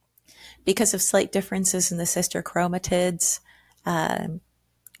 Because of slight differences in the sister chromatids,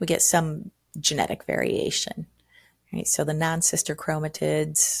 we get some genetic variation. Right? So the non-sister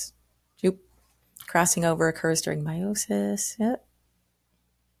chromatids, crossing over occurs during meiosis. Yep.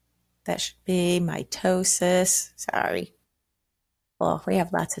 That should be mitosis. Sorry. Well, we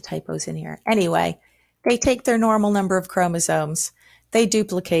have lots of typos in here. Anyway, they take their normal number of chromosomes, they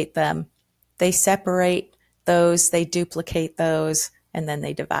duplicate them, they separate those, they duplicate those, and then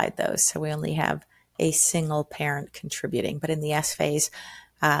they divide those. So we only have a single parent contributing. But in the S phase,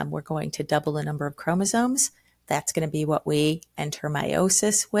 we're going to double the number of chromosomes. That's going to be what we enter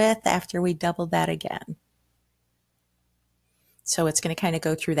meiosis with after we double that again. So it's going to kind of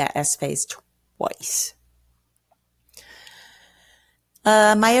go through that S phase twice.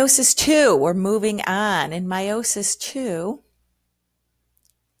 Meiosis 2, we're moving on. In meiosis 2,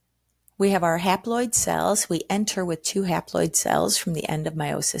 we have our haploid cells. We enter with 2 haploid cells from the end of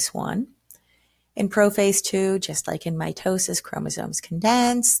meiosis 1. In prophase 2, just like in mitosis, chromosomes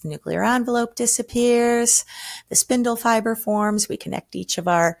condense, the nuclear envelope disappears, the spindle fiber forms, we connect each of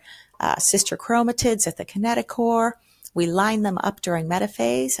our sister chromatids at the kinetochore, we line them up during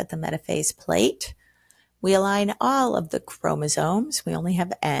metaphase at the metaphase plate, we align all of the chromosomes, we only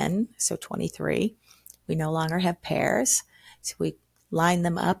have N, so 23, we no longer have pairs, so we line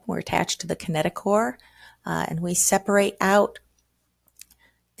them up, we're attached to the kinetochore, and we separate out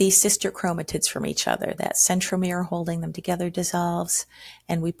these sister chromatids from each other. That centromere holding them together dissolves,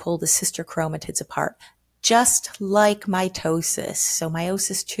 and we pull the sister chromatids apart, just like mitosis. So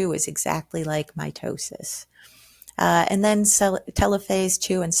meiosis 2 is exactly like mitosis. And then telophase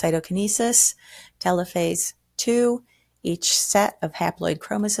 2 and cytokinesis. Telophase 2, each set of haploid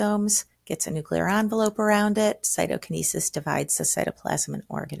chromosomes gets a nuclear envelope around it. Cytokinesis divides the cytoplasm and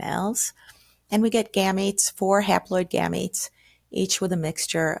organelles. And we get gametes, 4 haploid gametes, each with a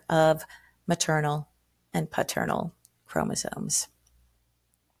mixture of maternal and paternal chromosomes.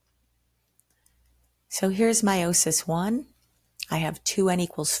 So here's meiosis 1. I have 2n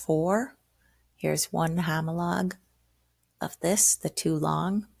equals 4. Here's one homolog of this, the 2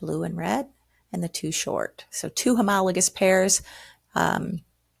 long, blue and red, and the 2 short. So 2 homologous pairs,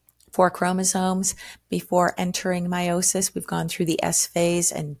 4 chromosomes. Before entering meiosis, we've gone through the S phase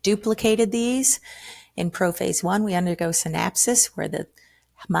and duplicated these. In prophase 1, we undergo synapsis, where the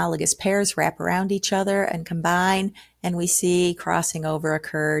homologous pairs wrap around each other and combine, and we see crossing over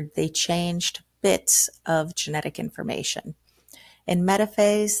occurred. They changed bits of genetic information. In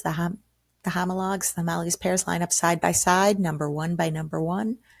metaphase, the homologous pairs line up side by side, number 1 by number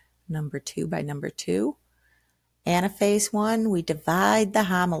 1, number 2 by number 2. Anaphase 1, we divide the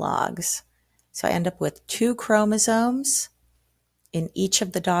homologs. So I end up with 2 chromosomes in each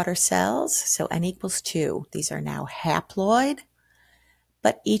of the daughter cells, so n equals 2. These are now haploid,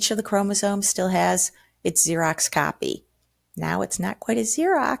 but each of the chromosomes still has its Xerox copy. Now it's not quite a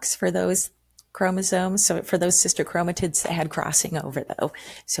Xerox for those chromosomes, so for those sister chromatids that had crossing over though.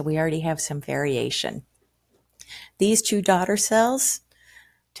 So we already have some variation. These 2 daughter cells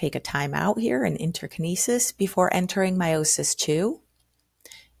take a time out here in interkinesis before entering meiosis 2.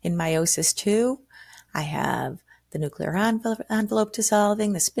 In meiosis 2, I have the nuclear envelope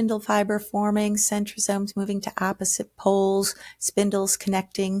dissolving, the spindle fiber forming, centrosomes moving to opposite poles, spindles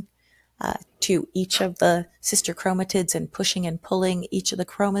connecting to each of the sister chromatids and pushing and pulling each of the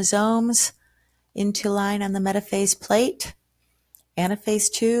chromosomes into line on the metaphase plate. Anaphase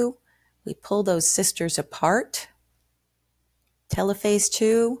 2, we pull those sisters apart. Telophase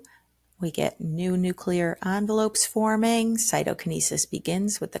 2, we get new nuclear envelopes forming. Cytokinesis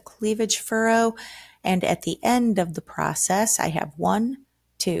begins with the cleavage furrow. And at the end of the process, I have 1,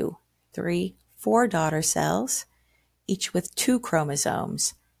 2, 3, 4 daughter cells, each with 2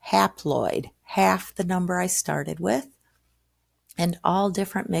 chromosomes, haploid, half the number I started with, and all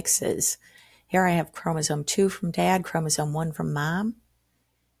different mixes. Here I have chromosome 2 from dad, chromosome 1 from mom.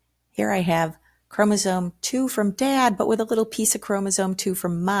 Here I have chromosome 2 from dad, but with a little piece of chromosome 2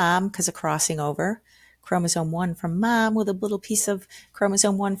 from mom because of crossing over. Chromosome 1 from mom with a little piece of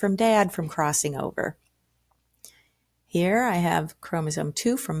chromosome 1 from dad from crossing over. Here I have chromosome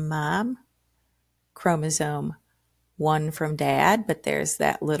 2 from mom, chromosome 1 from dad, but there's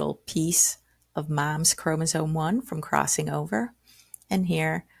that little piece of mom's chromosome 1 from crossing over. And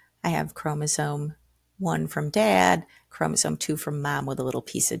here I have chromosome 1 from dad, chromosome 2 from mom with a little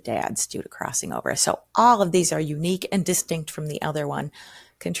piece of dad's due to crossing over. So all of these are unique and distinct from the other one,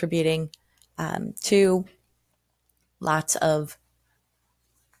 contributing to lots of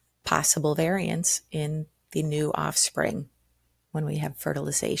possible variants in the new offspring when we have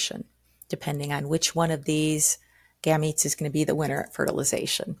fertilization, depending on which one of these gametes is going to be the winner at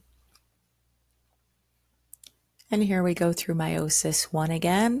fertilization. And here we go through meiosis 1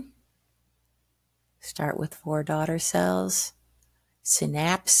 again. Start with 4 daughter cells.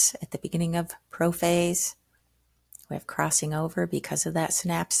 Synapse at the beginning of prophase. We have crossing over because of that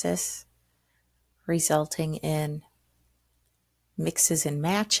synapsis, resulting in mixes and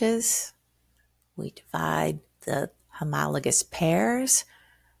matches. We divide the homologous pairs,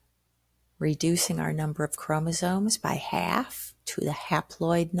 reducing our number of chromosomes by half to the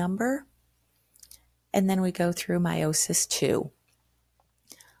haploid number. And then we go through meiosis 2.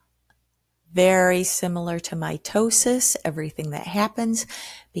 Very similar to mitosis, everything that happens,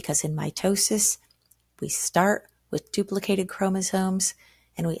 because in mitosis, we start with duplicated chromosomes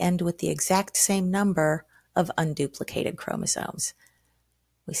and we end with the exact same number of unduplicated chromosomes.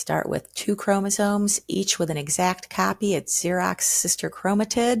 We start with 2 chromosomes, each with an exact copy, its Xerox sister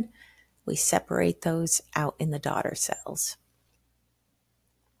chromatid. We separate those out in the daughter cells.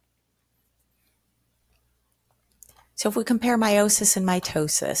 So if we compare meiosis and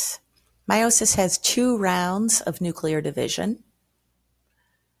mitosis, meiosis has 2 rounds of nuclear division.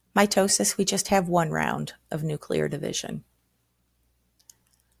 Mitosis, we just have 1 round of nuclear division.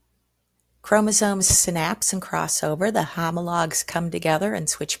 Chromosomes synapse and cross over. The homologs come together and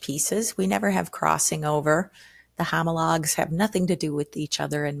switch pieces. We never have crossing over. The homologs have nothing to do with each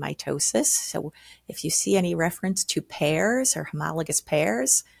other in mitosis. So if you see any reference to pairs or homologous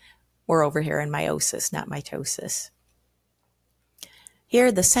pairs, we're over here in meiosis, not mitosis.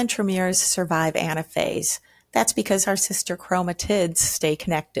 Here, the centromeres survive anaphase. That's because our sister chromatids stay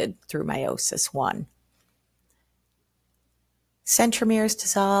connected through meiosis 1. Centromeres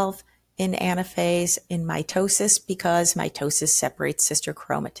dissolve in anaphase in mitosis because mitosis separates sister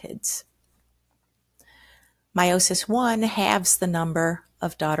chromatids. Meiosis 1 halves the number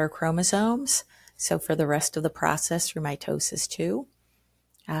of daughter chromosomes. So for the rest of the process through mitosis 2,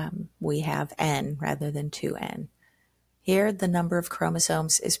 we have N rather than 2N. Here, the number of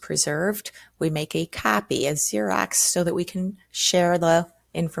chromosomes is preserved. We make a copy, a Xerox, so that we can share the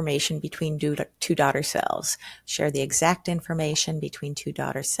information between 2 daughter cells. Share the exact information between 2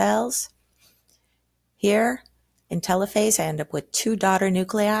 daughter cells. Here, in telophase, I end up with 2 daughter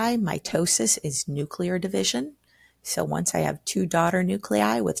nuclei. Mitosis is nuclear division. So once I have 2 daughter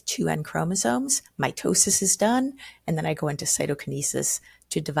nuclei with 2 N chromosomes, mitosis is done, and then I go into cytokinesis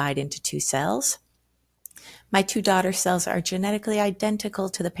to divide into 2 cells. My 2 daughter cells are genetically identical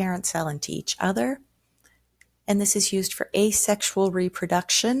to the parent cell and to each other. And this is used for asexual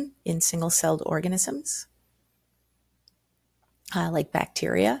reproduction in single-celled organisms, like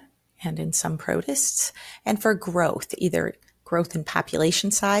bacteria and in some protists, and for growth, either growth in population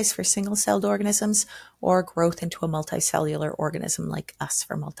size for single-celled organisms or growth into a multicellular organism like us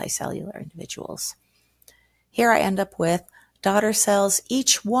for multicellular individuals. Here I end up with daughter cells.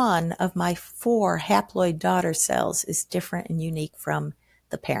 Each one of my 4 haploid daughter cells is different and unique from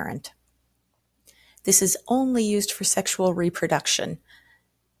the parent. This is only used for sexual reproduction.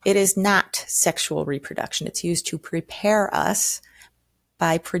 It is not sexual reproduction. It's used to prepare us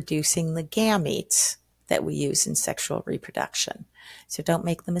by producing the gametes that we use in sexual reproduction. So don't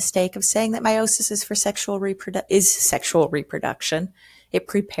make the mistake of saying that meiosis is for sexual reproduction. It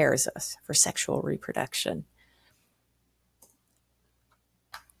prepares us for sexual reproduction.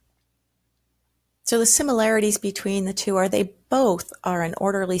 So the similarities between the two are they both are an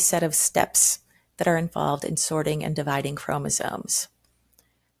orderly set of steps that are involved in sorting and dividing chromosomes.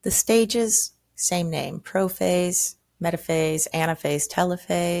 The stages, same name, prophase, metaphase, anaphase,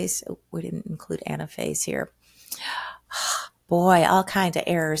 telophase. Oh, we didn't include anaphase here. Boy, all kinds of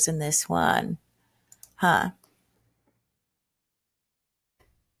errors in this one. Huh.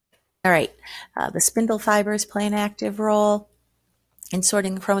 All right. The spindle fibers play an active role in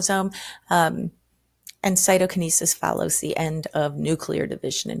sorting the chromosome. And cytokinesis follows the end of nuclear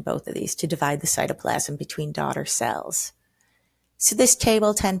division in both of these to divide the cytoplasm between daughter cells. So this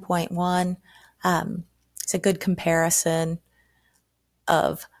table 10.1 is a good comparison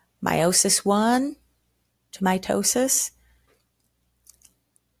of meiosis 1 to mitosis.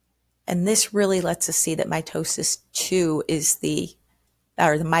 And this really lets us see that mitosis 2 is the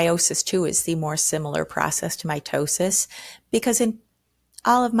meiosis 2 is the more similar process to mitosis, because in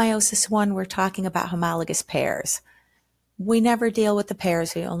all of meiosis 1, we're talking about homologous pairs. We never deal with the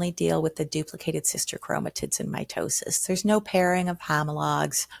pairs. We only deal with the duplicated sister chromatids in mitosis. There's no pairing of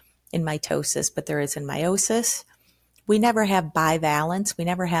homologs in mitosis, but there is in meiosis. We never have bivalence. We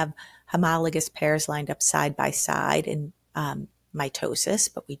never have homologous pairs lined up side by side in mitosis,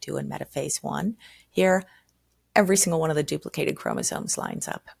 but we do in metaphase 1. Here, every single one of the duplicated chromosomes lines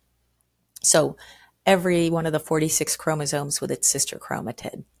up. So every one of the 46 chromosomes with its sister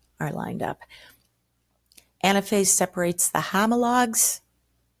chromatid are lined up. Anaphase separates the homologs.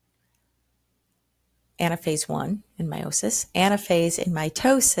 Anaphase 1 in meiosis. Anaphase in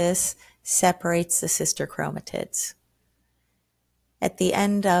mitosis separates the sister chromatids. At the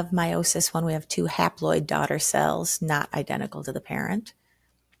end of meiosis 1, we have 2 haploid daughter cells, not identical to the parent.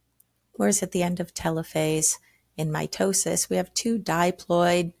 Whereas at the end of telophase in mitosis, we have 2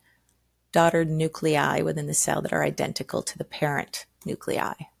 diploid daughter nuclei within the cell that are identical to the parent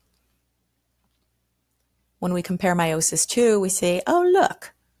nuclei. When we compare meiosis 2, we say, oh,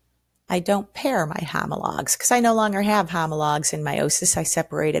 look, I don't pair my homologs because I no longer have homologs in meiosis. I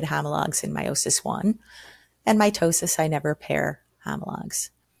separated homologs in meiosis 1. And mitosis, I never pair homologs.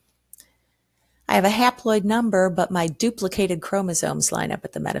 I have a haploid number, but my duplicated chromosomes line up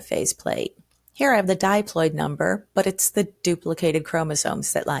at the metaphase plate. Here I have the diploid number, but it's the duplicated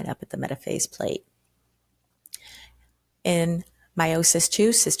chromosomes that line up at the metaphase plate. In meiosis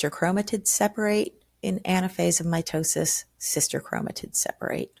 2, sister chromatids separate. In anaphase of mitosis, sister chromatids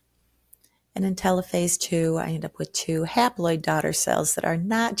separate. And in telophase 2, I end up with 2 haploid daughter cells that are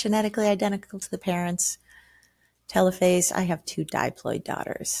not genetically identical to the parents. Telophase, I have 2 diploid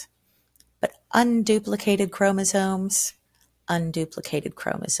daughters. But unduplicated chromosomes,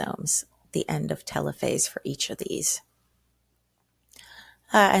 the end of telophase for each of these.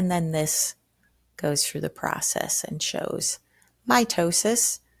 And then this goes through the process and shows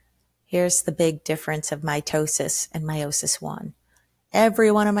mitosis. Here's the big difference of mitosis and meiosis 1.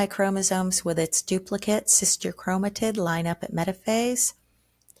 Every one of my chromosomes with its duplicate sister chromatid line up at metaphase.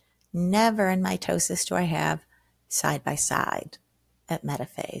 Never in mitosis do I have side by side at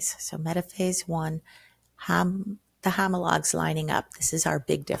metaphase. So metaphase 1, the homologs lining up. This is our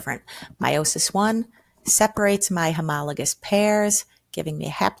big difference. Meiosis 1 separates my homologous pairs, giving me a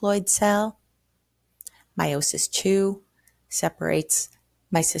haploid cell. Meiosis 2 separates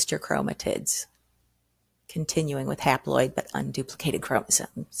my sister chromatids, continuing with haploid but unduplicated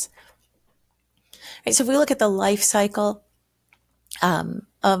chromosomes. Right, so if we look at the life cycle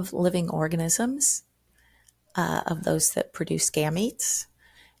of living organisms, of those that produce gametes,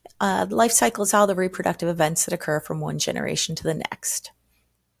 the life cycle is all the reproductive events that occur from one generation to the next.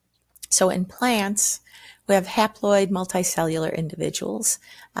 So in plants, we have haploid multicellular individuals.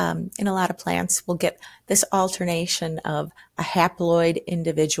 In a lot of plants, we'll get this alternation of a haploid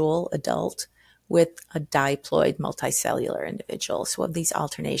individual, adult, with a diploid multicellular individual. So of these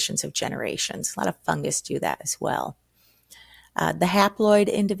alternations of generations, a lot of fungus do that as well. The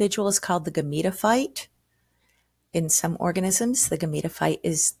haploid individual is called the gametophyte. In some organisms, the gametophyte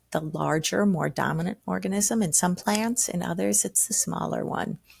is the larger, more dominant organism. In some plants, in others, it's the smaller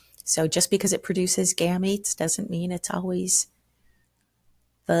one. So just because it produces gametes doesn't mean it's always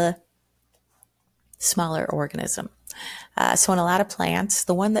the smaller organism. So in a lot of plants,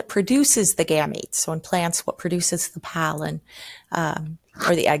 the one that produces the gametes, so in plants, what produces the pollen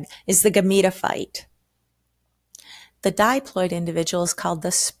or the egg is the gametophyte. The diploid individual is called the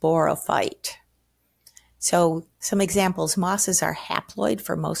sporophyte. So some examples, mosses are haploid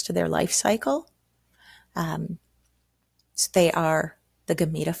for most of their life cycle. So they are the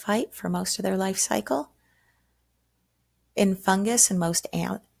gametophyte for most of their life cycle. In fungus and most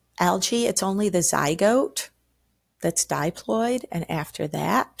algae, it's only the zygote that's diploid, and after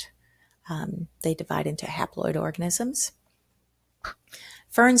that, they divide into haploid organisms.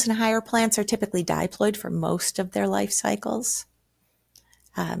 Ferns and higher plants are typically diploid for most of their life cycles.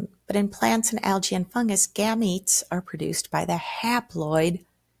 But in plants and algae and fungus, gametes are produced by the haploid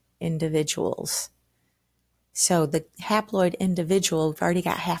individuals. So the haploid individual, we've already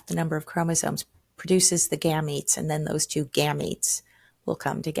got half the number of chromosomes, produces the gametes, and then those two gametes will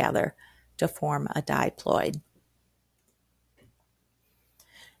come together to form a diploid.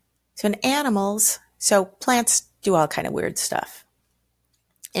 So in animals, so plants do all kind of weird stuff.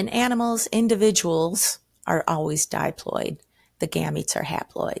 In animals, individuals are always diploid. The gametes are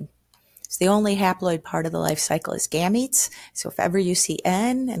haploid. So the only haploid part of the life cycle is gametes. So if ever you see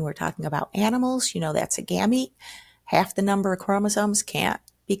N and we're talking about animals, you know that's a gamete. Half the number of chromosomes can't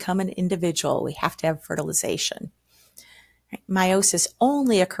become an individual. We have to have fertilization. Meiosis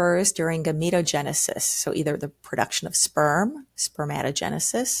only occurs during gametogenesis, so either the production of sperm,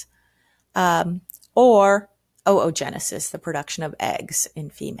 spermatogenesis, or oogenesis, the production of eggs in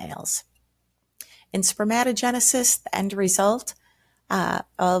females. In spermatogenesis, the end result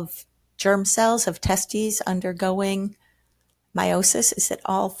of germ cells of testes undergoing meiosis is that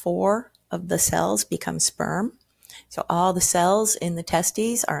all 4 of the cells become sperm. So all the cells in the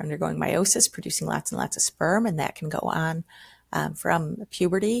testes are undergoing meiosis, producing lots and lots of sperm, and that can go on from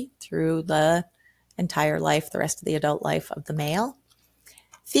puberty through the entire life, the rest of the adult life of the male.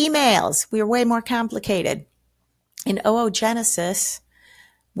 Females, we are way more complicated. In oogenesis,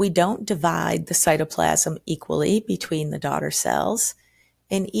 we don't divide the cytoplasm equally between the daughter cells.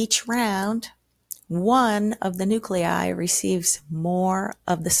 In each round, one of the nuclei receives more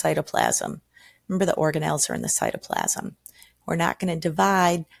of the cytoplasm. Remember, the organelles are in the cytoplasm. We're not going to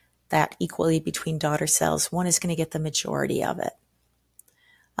divide that equally between daughter cells. One is going to get the majority of it.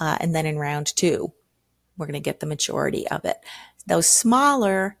 And then in round 2, we're going to get the majority of it. Those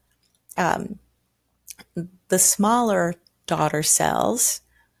smaller, the smaller daughter cells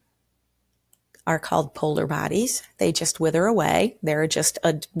are called polar bodies. They just wither away. They're just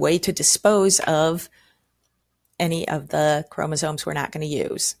a way to dispose of any of the chromosomes we're not going to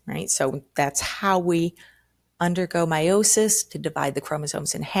use, right? So that's how we undergo meiosis, to divide the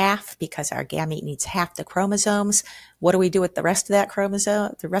chromosomes in half, because our gamete needs half the chromosomes. What do we do with the rest of that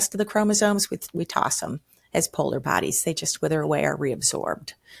chromosome? The rest of the chromosomes, we toss them as polar bodies. They just wither away or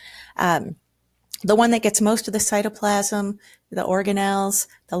reabsorbed. The one that gets most of the cytoplasm, the organelles,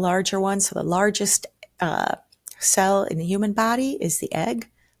 the larger ones, so the largest cell in the human body is the egg.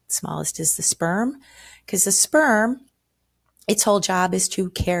 The smallest is the sperm, because the sperm, its whole job is to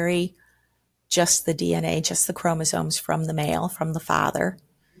carry just the DNA, just the chromosomes from the male, from the father,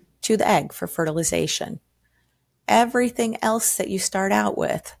 to the egg for fertilization. Everything else that you start out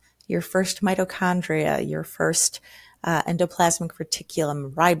with, your first mitochondria, your first endoplasmic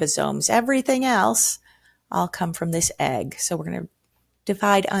reticulum, ribosomes, everything else, all come from this egg. So we're going to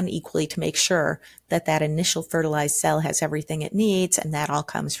divide unequally to make sure that that initial fertilized cell has everything it needs, and that all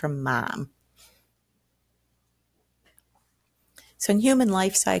comes from mom. So in human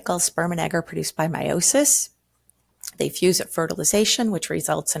life cycle, sperm and egg are produced by meiosis. They fuse at fertilization, which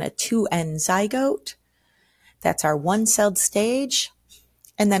results in a 2N zygote. That's our one-celled stage.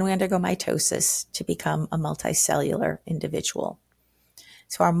 And then we undergo mitosis to become a multicellular individual.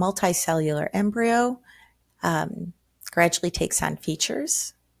 So our multicellular embryo gradually takes on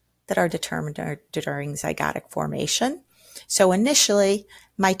features that are determined during zygotic formation. So initially,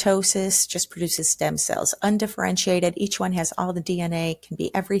 mitosis just produces stem cells, undifferentiated. Each one has all the DNA, can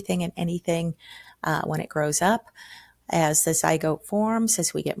be everything and anything when it grows up. As the zygote forms,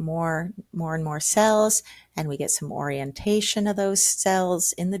 as we get more and more cells, and we get some orientation of those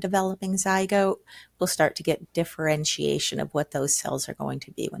cells in the developing zygote, we'll start to get differentiation of what those cells are going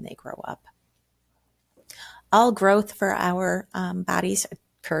to be when they grow up. All growth for our bodies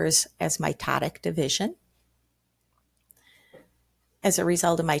occurs as mitotic division. As a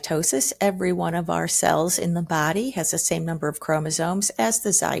result of mitosis, every one of our cells in the body has the same number of chromosomes as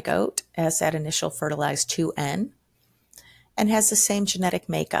the zygote, as that initial fertilized 2N, and has the same genetic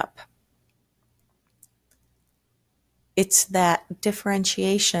makeup. It's that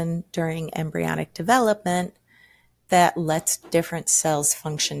differentiation during embryonic development that lets different cells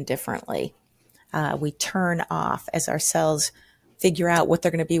function differently. We turn off, as our cells figure out what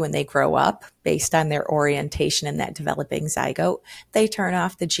they're going to be when they grow up based on their orientation in that developing zygote, they turn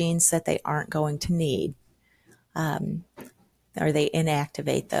off the genes that they aren't going to need, or they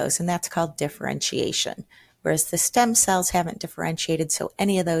inactivate those, and that's called differentiation. Whereas the stem cells haven't differentiated, so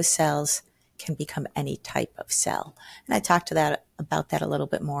any of those cells can become any type of cell. And I talked about that a little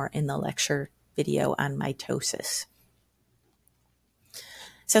bit more in the lecture video on mitosis.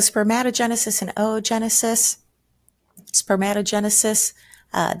 So spermatogenesis and oogenesis. Spermatogenesis,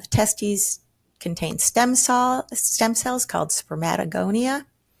 the testes contain stem cells called spermatogonia.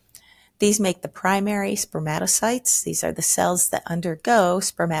 These make the primary spermatocytes. These are the cells that undergo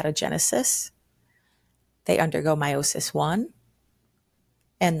spermatogenesis. They undergo meiosis 1,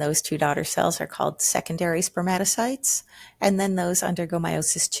 and those two daughter cells are called secondary spermatocytes, and then those undergo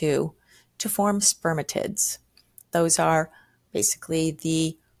meiosis 2 to form spermatids. Those are basically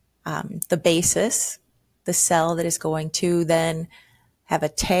the basis, the cell that is going to then have a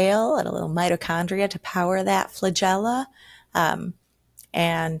tail and a little mitochondria to power that flagella,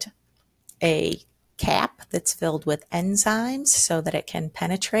 and a cap that's filled with enzymes so that it can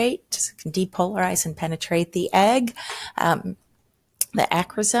penetrate, can depolarize and penetrate the egg, the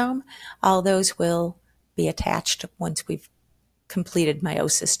acrosome. All those will be attached once we've completed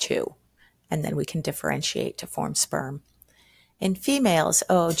meiosis 2, and then we can differentiate to form sperm. In females,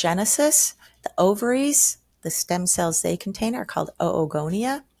 oogenesis, the ovaries, the stem cells they contain are called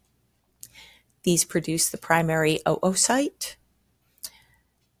oogonia. These produce the primary oocyte.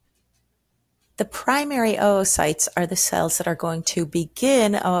 The primary oocytes are the cells that are going to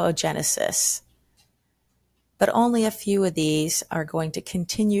begin oogenesis, but only a few of these are going to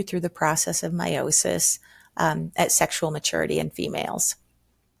continue through the process of meiosis at sexual maturity in females.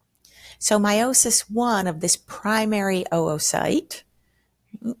 So meiosis 1 of this primary oocyte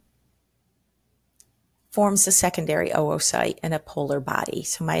forms the secondary oocyte in a polar body.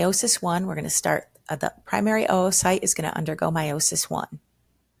 So meiosis 1, we're going to start, the primary oocyte is going to undergo meiosis 1.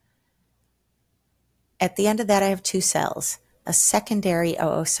 At the end of that, I have two cells, a secondary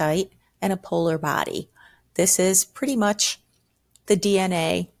oocyte and a polar body. This is pretty much the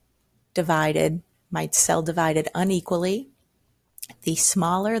DNA divided, my cell divided unequally. The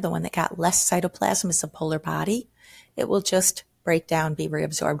smaller, the one that got less cytoplasm, is the polar body. It will just break down, be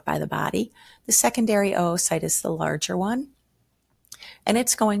reabsorbed by the body. The secondary oocyte is the larger one, and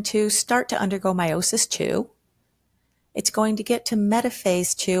it's going to start to undergo meiosis 2. It's going to get to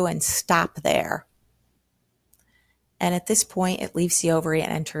metaphase 2 and stop there. And at this point, it leaves the ovary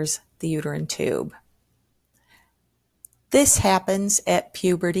and enters the uterine tube. This happens at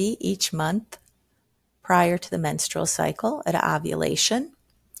puberty each month prior to the menstrual cycle at ovulation.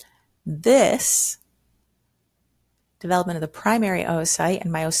 This development of the primary oocyte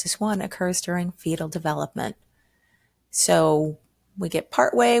and meiosis 1 occurs during fetal development. So we get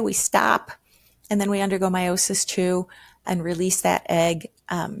partway, we stop, and then we undergo meiosis 2 and release that egg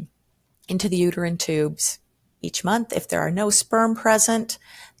into the uterine tubes each month. If there are no sperm present,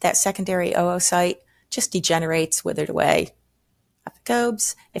 that secondary oocyte just degenerates, withered away, up it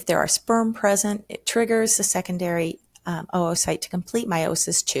goes. If there are sperm present, it triggers the secondary oocyte to complete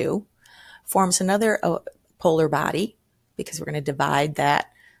meiosis 2, forms another polar body, because we're going to divide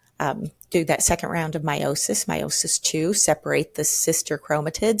that, do that second round of meiosis 2, separate the sister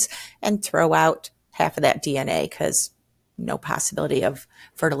chromatids, and throw out half of that DNA because no possibility of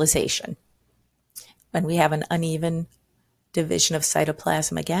fertilization. When we have an uneven division of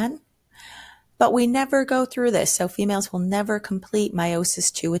cytoplasm again. But we never go through this, so females will never complete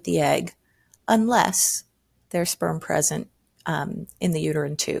meiosis 2 with the egg unless there's sperm present in the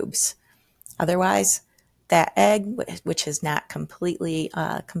uterine tubes. Otherwise, that egg, which has not completely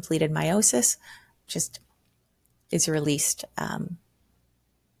completed meiosis, just is released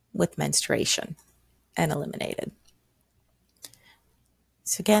with menstruation and eliminated.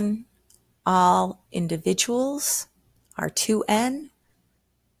 So again, all individuals are 2N.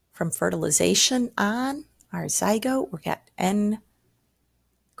 From fertilization on, our zygote, we've got N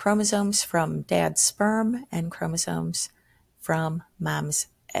chromosomes from dad's sperm and chromosomes from mom's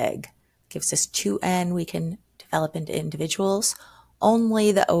egg. Gives us 2N, we can develop into individuals.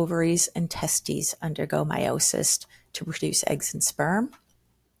 Only the ovaries and testes undergo meiosis to produce eggs and sperm.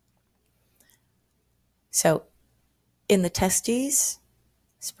 So in the testes,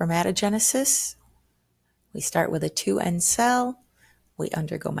 spermatogenesis, we start with a 2N cell. We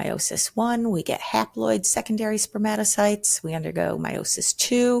undergo meiosis 1. We get haploid secondary spermatocytes. We undergo meiosis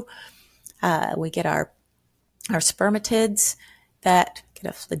 2. We get our spermatids that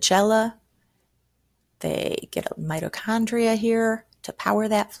get a flagella. They get a mitochondria here to power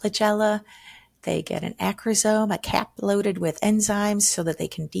that flagella. They get an acrosome, a cap loaded with enzymes so that they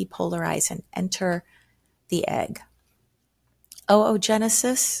can depolarize and enter the egg.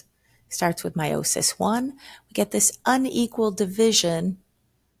 Oogenesis starts with meiosis 1. We get this unequal division.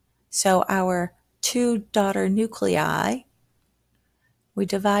 So our two daughter nuclei, we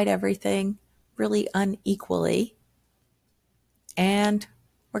divide everything really unequally. And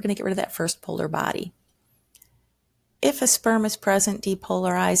we're going to get rid of that first polar body. If a sperm is present,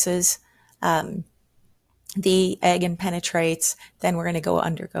 depolarizes, the egg and penetrates, then we're going to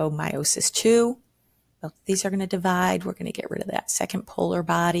undergo meiosis 2. Both these are going to divide. We're going to get rid of that second polar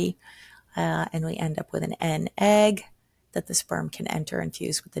body, and we end up with an N egg that the sperm can enter and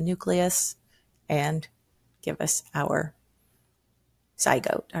fuse with the nucleus and give us our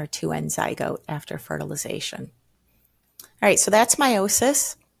zygote, our 2N zygote after fertilization. All right, so that's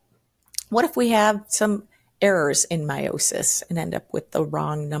meiosis. What if we have some errors in meiosis and end up with the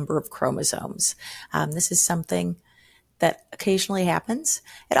wrong number of chromosomes? This is something that occasionally happens.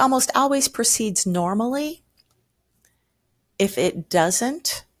 It almost always proceeds normally. If it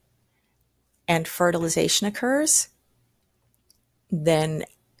doesn't and fertilization occurs, then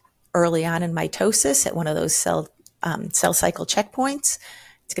early on in mitosis at one of those cell cycle checkpoints,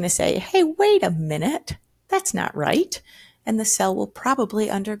 it's going to say, hey, wait a minute, that's not right. And the cell will probably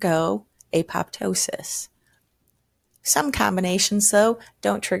undergo apoptosis. Some combinations, though,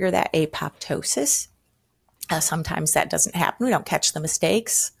 don't trigger that apoptosis. Sometimes that doesn't happen. We don't catch the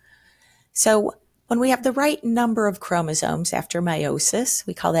mistakes. So when we have the right number of chromosomes after meiosis,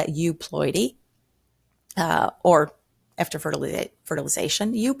 we call that euploidy, or after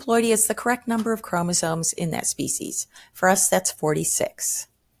fertilization. Euploidy is the correct number of chromosomes in that species. For us, that's 46.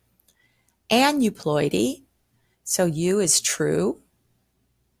 Aneuploidy, so U is true,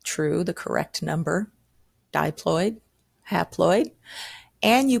 the correct number, diploid, haploid.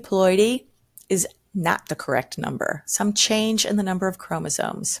 Aneuploidy is not the correct number, some change in the number of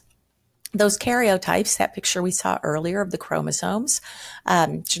chromosomes. Those karyotypes, that picture we saw earlier of the chromosomes,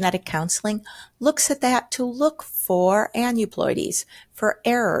 genetic counseling looks at that to look for aneuploidies, for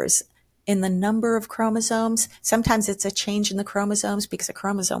errors in the number of chromosomes. Sometimes it's a change in the chromosomes because a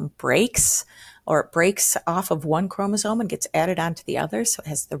chromosome breaks, or it breaks off of one chromosome and gets added onto the other, so it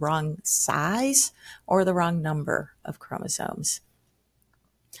has the wrong size or the wrong number of chromosomes.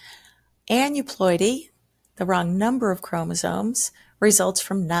 Aneuploidy, the wrong number of chromosomes, results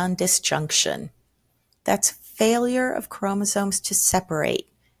from non-disjunction. That's failure of chromosomes to separate,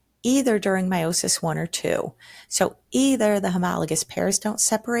 either during meiosis 1 or 2. So either the homologous pairs don't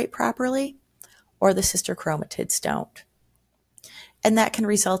separate properly, or the sister chromatids don't. And that can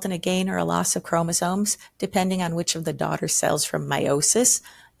result in a gain or a loss of chromosomes, depending on which of the daughter cells from meiosis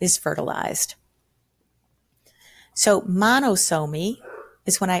is fertilized. So monosomy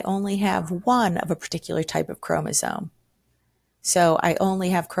is when I only have one of a particular type of chromosome. So I only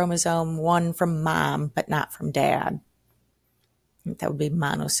have chromosome 1 from mom, but not from dad. That would be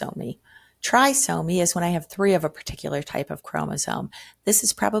monosomy. Trisomy is when I have 3 of a particular type of chromosome. This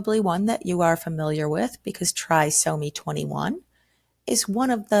is probably one that you are familiar with because trisomy 21 is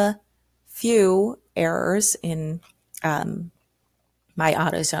one of the few errors in my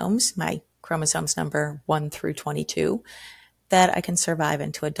autosomes, my chromosomes number 1 through 22, that I can survive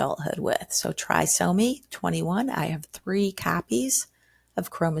into adulthood with. So trisomy 21, I have 3 copies of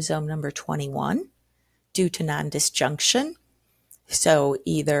chromosome number 21 due to non-disjunction. So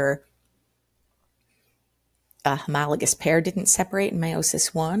either a homologous pair didn't separate in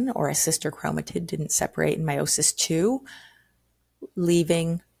meiosis 1 or a sister chromatid didn't separate in meiosis 2,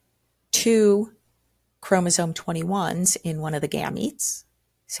 leaving 2 chromosome 21s in one of the gametes.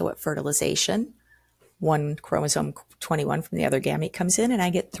 So at fertilization, 1 chromosome 21 from the other gamete comes in, and I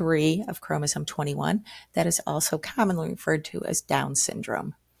get 3 of chromosome 21. That is also commonly referred to as Down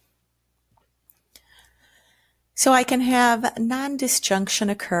syndrome. So I can have non-disjunction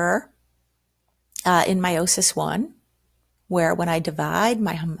occur in meiosis 1, where when I divide,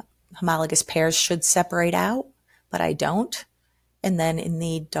 my homologous pairs should separate out, but I don't. And then in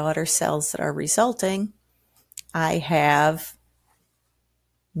the daughter cells that are resulting, I have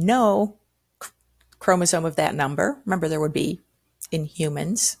no chromosome of that number. Remember, there would be, in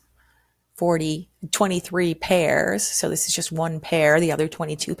humans, 23 pairs. So this is just 1 pair. The other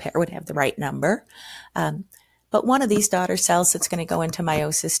 22 pair would have the right number. But one of these daughter cells that's going to go into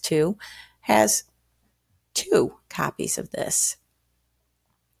meiosis 2 has 2 copies of this.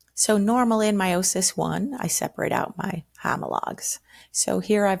 So normally in meiosis 1, I separate out my homologs. So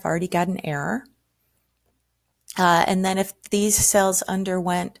here I've already got an error. And then if these cells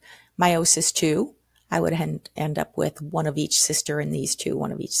underwent meiosis 2, I would end up with 1 of each sister in these 2,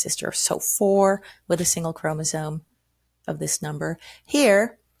 1 of each sister. So 4 with a single chromosome of this number.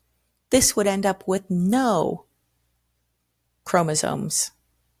 Here, this would end up with no chromosomes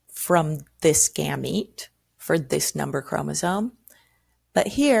from this gamete for this number chromosome. But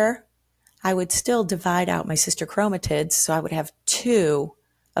here, I would still divide out my sister chromatids, so I would have 2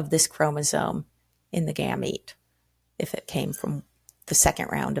 of this chromosome in the gamete if it came from the second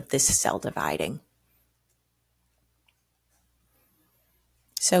round of this cell dividing.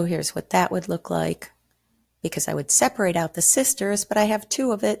 So here's what that would look like. because I would separate out the sisters, but I have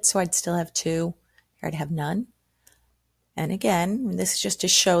 2 of it, so I'd still have 2. Here I'd have none. And again, this is just to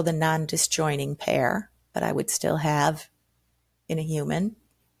show the non-disjoining pair, but I would still have, in a human,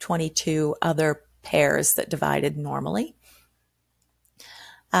 22 other pairs that divided normally.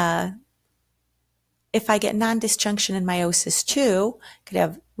 If I get non-disjunction in meiosis 2, I could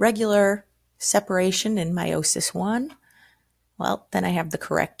have regular separation in meiosis 1. Well, then I have the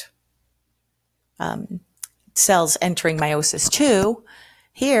correct cells entering meiosis 2.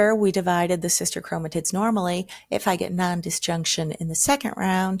 Here, we divided the sister chromatids normally. If I get non-disjunction in the second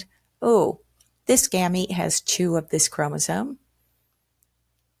round, this gamete has 2 of this chromosome,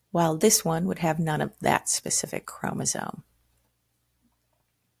 while this one would have none of that specific chromosome.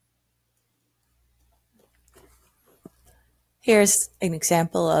 Here's an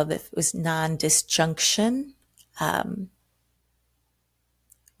example of if it was non-disjunction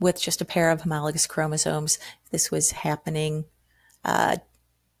with just a pair of homologous chromosomes. This was happening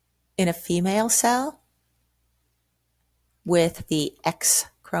in a female cell with the X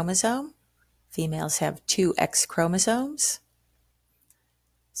chromosome. Females have 2 X chromosomes.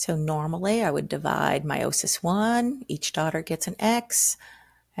 So normally I would divide meiosis 1, each daughter gets an X,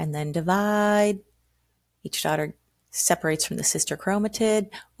 and then divide. Each daughter separates from the sister chromatid.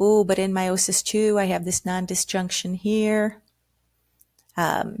 But in meiosis 2, I have this non-disjunction here.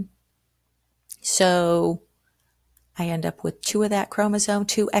 So I end up with 2 of that chromosome,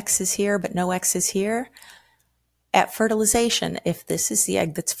 2 X's here, but no X's here. At fertilization, if this is the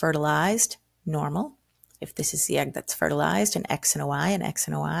egg that's fertilized, normal. If this is the egg that's fertilized, an X and a Y, an X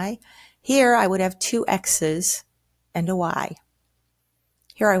and a Y. Here I would have 2 X's and a Y.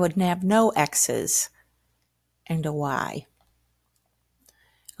 Here I would have no X's and a Y.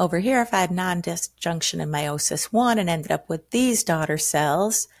 Over here, if I had non-disjunction in meiosis 1 and ended up with these daughter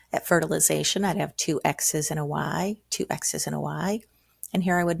cells at fertilization, I'd have 2 X's and a Y, 2 X's and a Y. And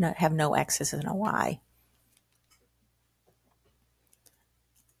here I would not have no X's and a Y.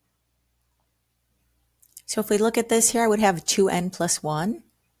 So if we look at this here, I would have 2N plus 1.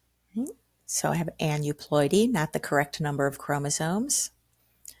 So I have aneuploidy, not the correct number of chromosomes.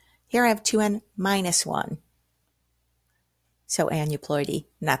 Here I have 2N minus 1. So aneuploidy,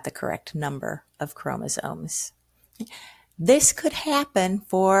 not the correct number of chromosomes. This could happen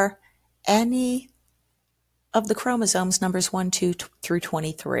for any of the chromosomes numbers 1, 2 through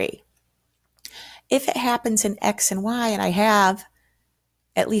 23. If it happens in X and Y and I have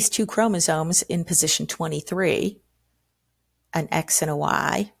at least 2 chromosomes in position 23, an X and a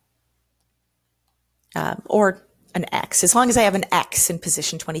Y, or an X, as long as I have an X in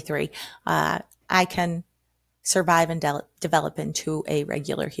position 23, I can survive and develop into a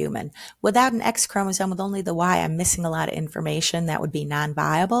regular human. Without an X chromosome, with only the Y, I'm missing a lot of information. That would be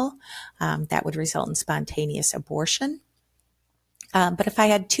non-viable. That would result in spontaneous abortion. But if I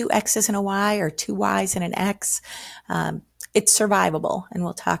had 2 X's and a Y or 2 Y's and an X, it's survivable, and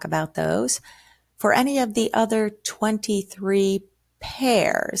we'll talk about those. For any of the other 23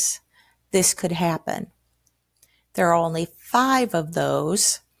 pairs, this could happen. There are only 5 of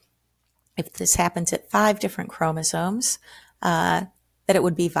those. If this happens at 5 different chromosomes, that it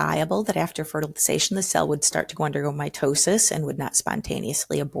would be viable, that after fertilization the cell would start to undergo mitosis and would not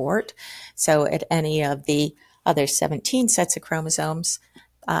spontaneously abort. So at any of the other 17 sets of chromosomes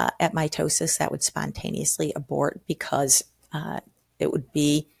at mitosis, that would spontaneously abort because it would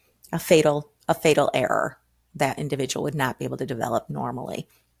be a fatal error. That individual would not be able to develop normally.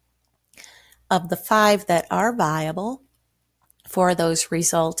 Of the 5 that are viable, 4 of those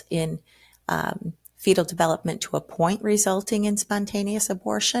result in fetal development to a point resulting in spontaneous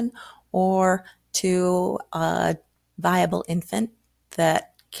abortion, or to a viable infant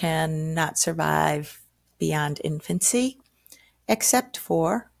that cannot survive beyond infancy, except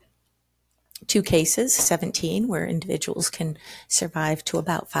for 2 cases, 17, where individuals can survive to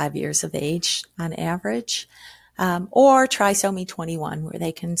about 5 years of age on average, or trisomy 21, where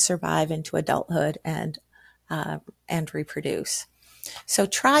they can survive into adulthood and reproduce. So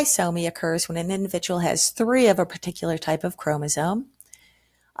trisomy occurs when an individual has 3 of a particular type of chromosome.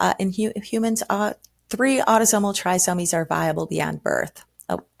 In humans, 3 autosomal trisomies are viable beyond birth.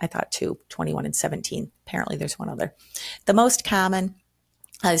 Oh, I thought 2, 21 and 17. Apparently there's one other. The most common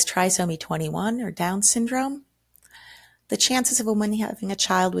is trisomy 21, or Down syndrome. The chances of a woman having a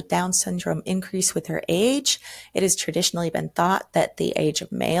child with Down syndrome increase with her age. It has traditionally been thought that the age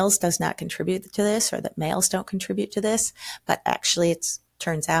of males does not contribute to this, or that males don't contribute to this, but actually it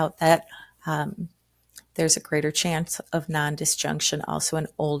turns out that there's a greater chance of non-disjunction also in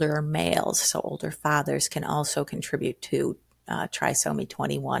older males, so older fathers can also contribute to trisomy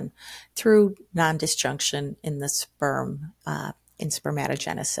 21 through non-disjunction in the sperm in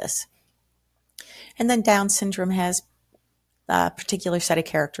spermatogenesis. And then Down syndrome has a particular set of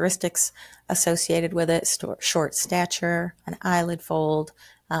characteristics associated with it: short stature, an eyelid fold,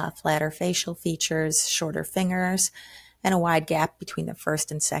 flatter facial features, shorter fingers, and a wide gap between the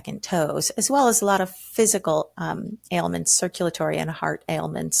first and second toes, as well as a lot of physical ailments, circulatory and heart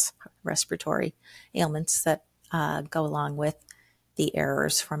ailments, respiratory ailments that go along with the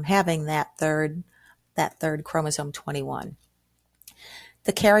errors from having that third chromosome 21.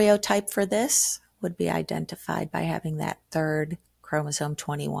 The karyotype for this would be identified by having that third chromosome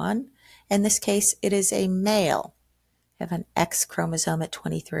 21. In this case, it is a male. Have an X chromosome at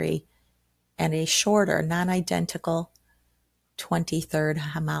 23 and a shorter, non-identical 23rd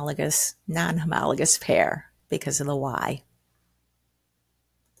homologous, non-homologous pair because of the Y.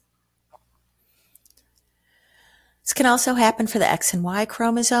 This can also happen for the X and Y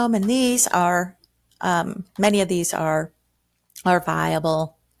chromosome, and these are, many of these are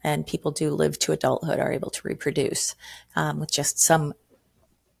viable, and people do live to adulthood, are able to reproduce with just some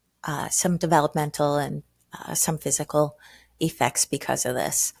developmental and some physical effects because of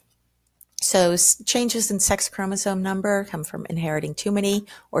this. So changes in sex chromosome number come from inheriting too many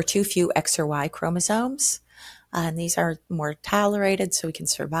or too few X or Y chromosomes. And these are more tolerated, so we can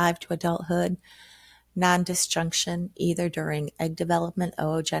survive to adulthood. Non-disjunction, either during egg development,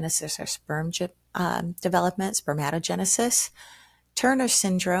 oogenesis, or sperm development, spermatogenesis. Turner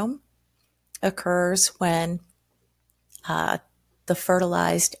syndrome occurs when the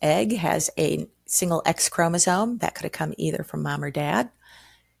fertilized egg has a single X chromosome that could have come either from mom or dad,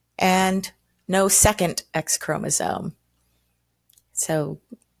 and no second X chromosome. So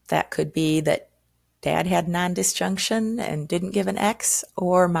that could be that dad had non-disjunction and didn't give an X,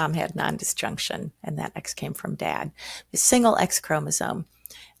 or mom had non-disjunction and that X came from dad. A single X chromosome.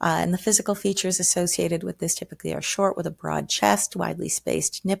 And the physical features associated with this typically are short with a broad chest, widely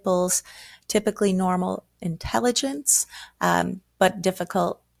spaced nipples, typically normal intelligence, but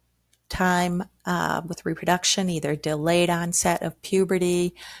difficult time with reproduction, either delayed onset of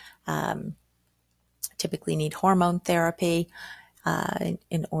puberty, typically need hormone therapy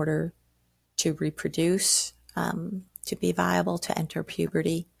in order to reproduce, to be viable, to enter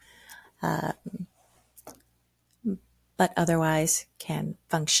puberty, but otherwise can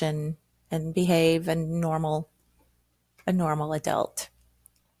function and behave a normal adult.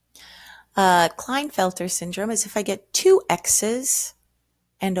 Klinefelter syndrome is if I get two X's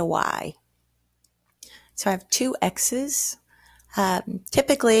and a Y. So I have two X's.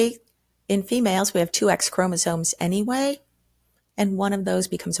 Typically, in females, we have two X chromosomes anyway, and one of those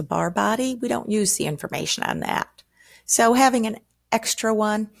becomes a bar body. We don't use the information on that. So having an extra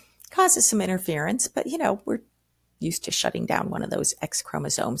one causes some interference, but we're used to shutting down one of those X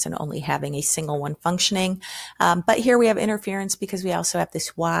chromosomes and only having a single one functioning. But here we have interference because we also have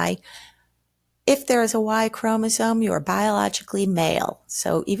this Y. If there is a Y chromosome, you are biologically male.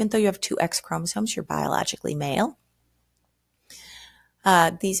 So even though you have two X chromosomes, you're biologically male.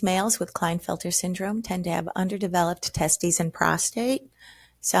 These males with Klinefelter syndrome tend to have underdeveloped testes and prostate.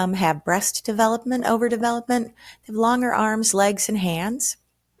 Some have breast development, overdevelopment. They have longer arms, legs, and hands.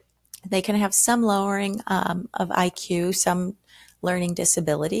 They can have some lowering of IQ, some learning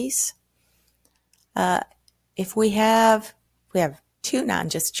disabilities. If we have two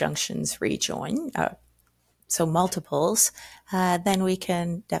non-disjunctions rejoin, so multiples, then we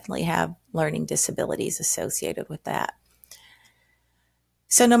can definitely have learning disabilities associated with that.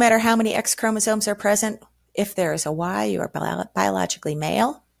 So no matter how many X chromosomes are present, if there is a Y, you are biologically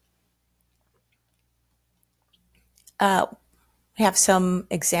male. We have some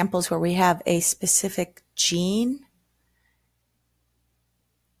examples where we have a specific gene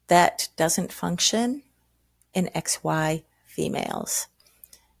that doesn't function in XY females.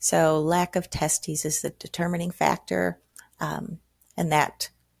 So lack of testes is the determining factor, and that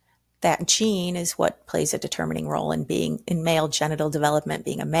gene is what plays a determining role in being in male genital development.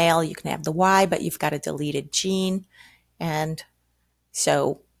 Being a male, you can have the Y, but you've got a deleted gene, and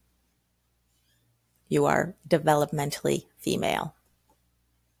so you are developmentally female.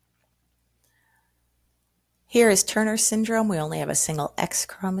 Here is Turner syndrome. We only have a single X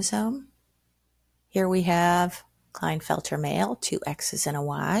chromosome. Here we have Klinefelter male, two X's and a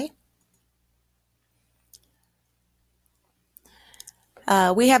Y.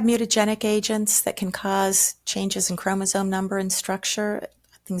 We have mutagenic agents that can cause changes in chromosome number and structure,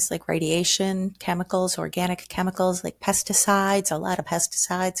 things like radiation, chemicals, organic chemicals like pesticides. A lot of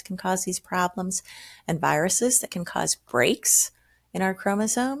pesticides can cause these problems, and viruses that can cause breaks in our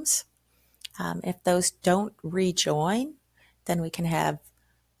chromosomes. If those don't rejoin, Then we can have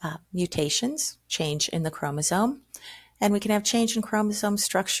mutations, change in the chromosome, and we can have change in chromosome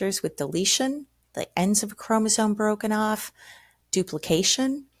structures with deletion, the ends of a chromosome broken off,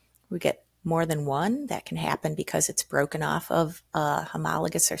 duplication. We get more than one. That can happen because it's broken off of a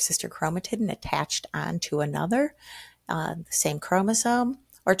homologous or sister chromatid and attached onto another, the same chromosome,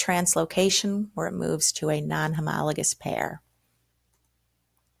 or translocation, where it moves to a non-homologous pair.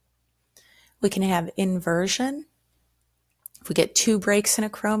 We can have inversion. If we get 2 breaks in a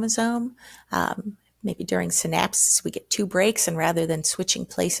chromosome, maybe during synapses, we get 2 breaks, and rather than switching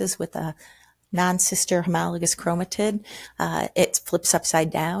places with a non-sister homologous chromatid, it flips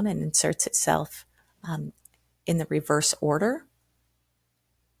upside down and inserts itself in the reverse order.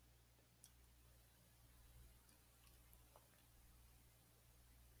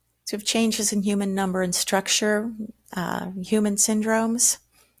 So we have changes in human number and structure, human syndromes.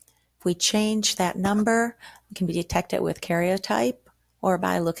 If we change that number, it can be detected with karyotype or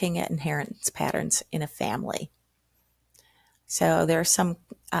by looking at inheritance patterns in a family. So there are some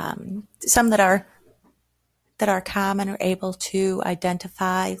that are common, or able to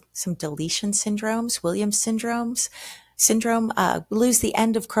identify some deletion syndromes. Williams syndrome, lose the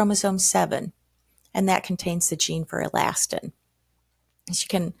end of chromosome 7, and that contains the gene for elastin. As you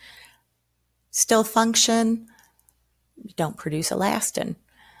can still function, you don't produce elastin.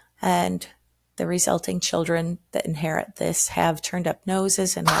 And the resulting children that inherit this have turned up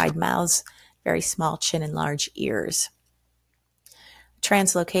noses and wide mouths, very small chin and large ears.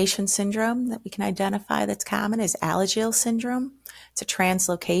 Translocation syndrome that we can identify that's common is Alagille syndrome. It's a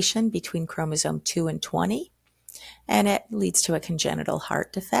translocation between chromosome 2 and 20, and it leads to a congenital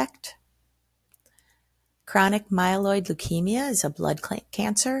heart defect. Chronic myeloid leukemia is a blood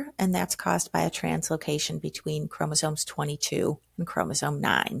cancer, and that's caused by a translocation between chromosomes 22 and chromosome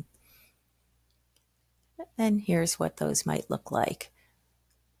 9. And here's what those might look like.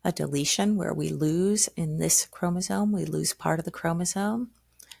 A deletion, where we lose in this chromosome, we lose part of the chromosome.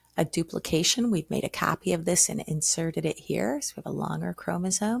 A duplication, we've made a copy of this and inserted it here, so we have a longer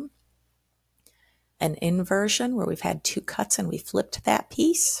chromosome. An inversion, where we've had 2 cuts and we flipped that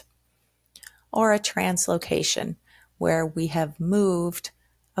piece. Or a translocation, where we have moved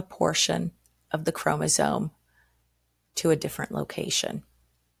a portion of the chromosome to a different location.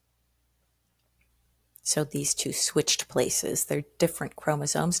 So these 2 switched places. They're different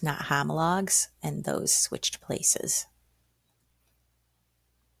chromosomes, not homologs, and those switched places.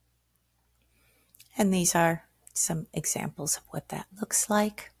 And these are some examples of what that looks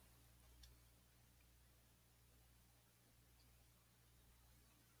like.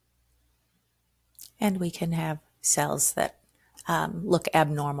 And we can have cells that look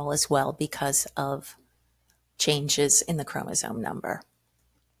abnormal as well because of changes in the chromosome number.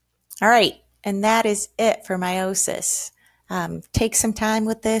 All right. And that is it for meiosis. Take some time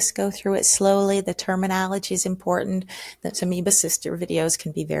with this, go through it slowly. The terminology is important. Those amoeba sister videos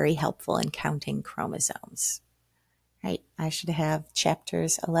can be very helpful in counting chromosomes. Right, I should have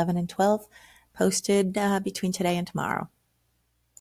chapters 11 and 12 posted between today and tomorrow.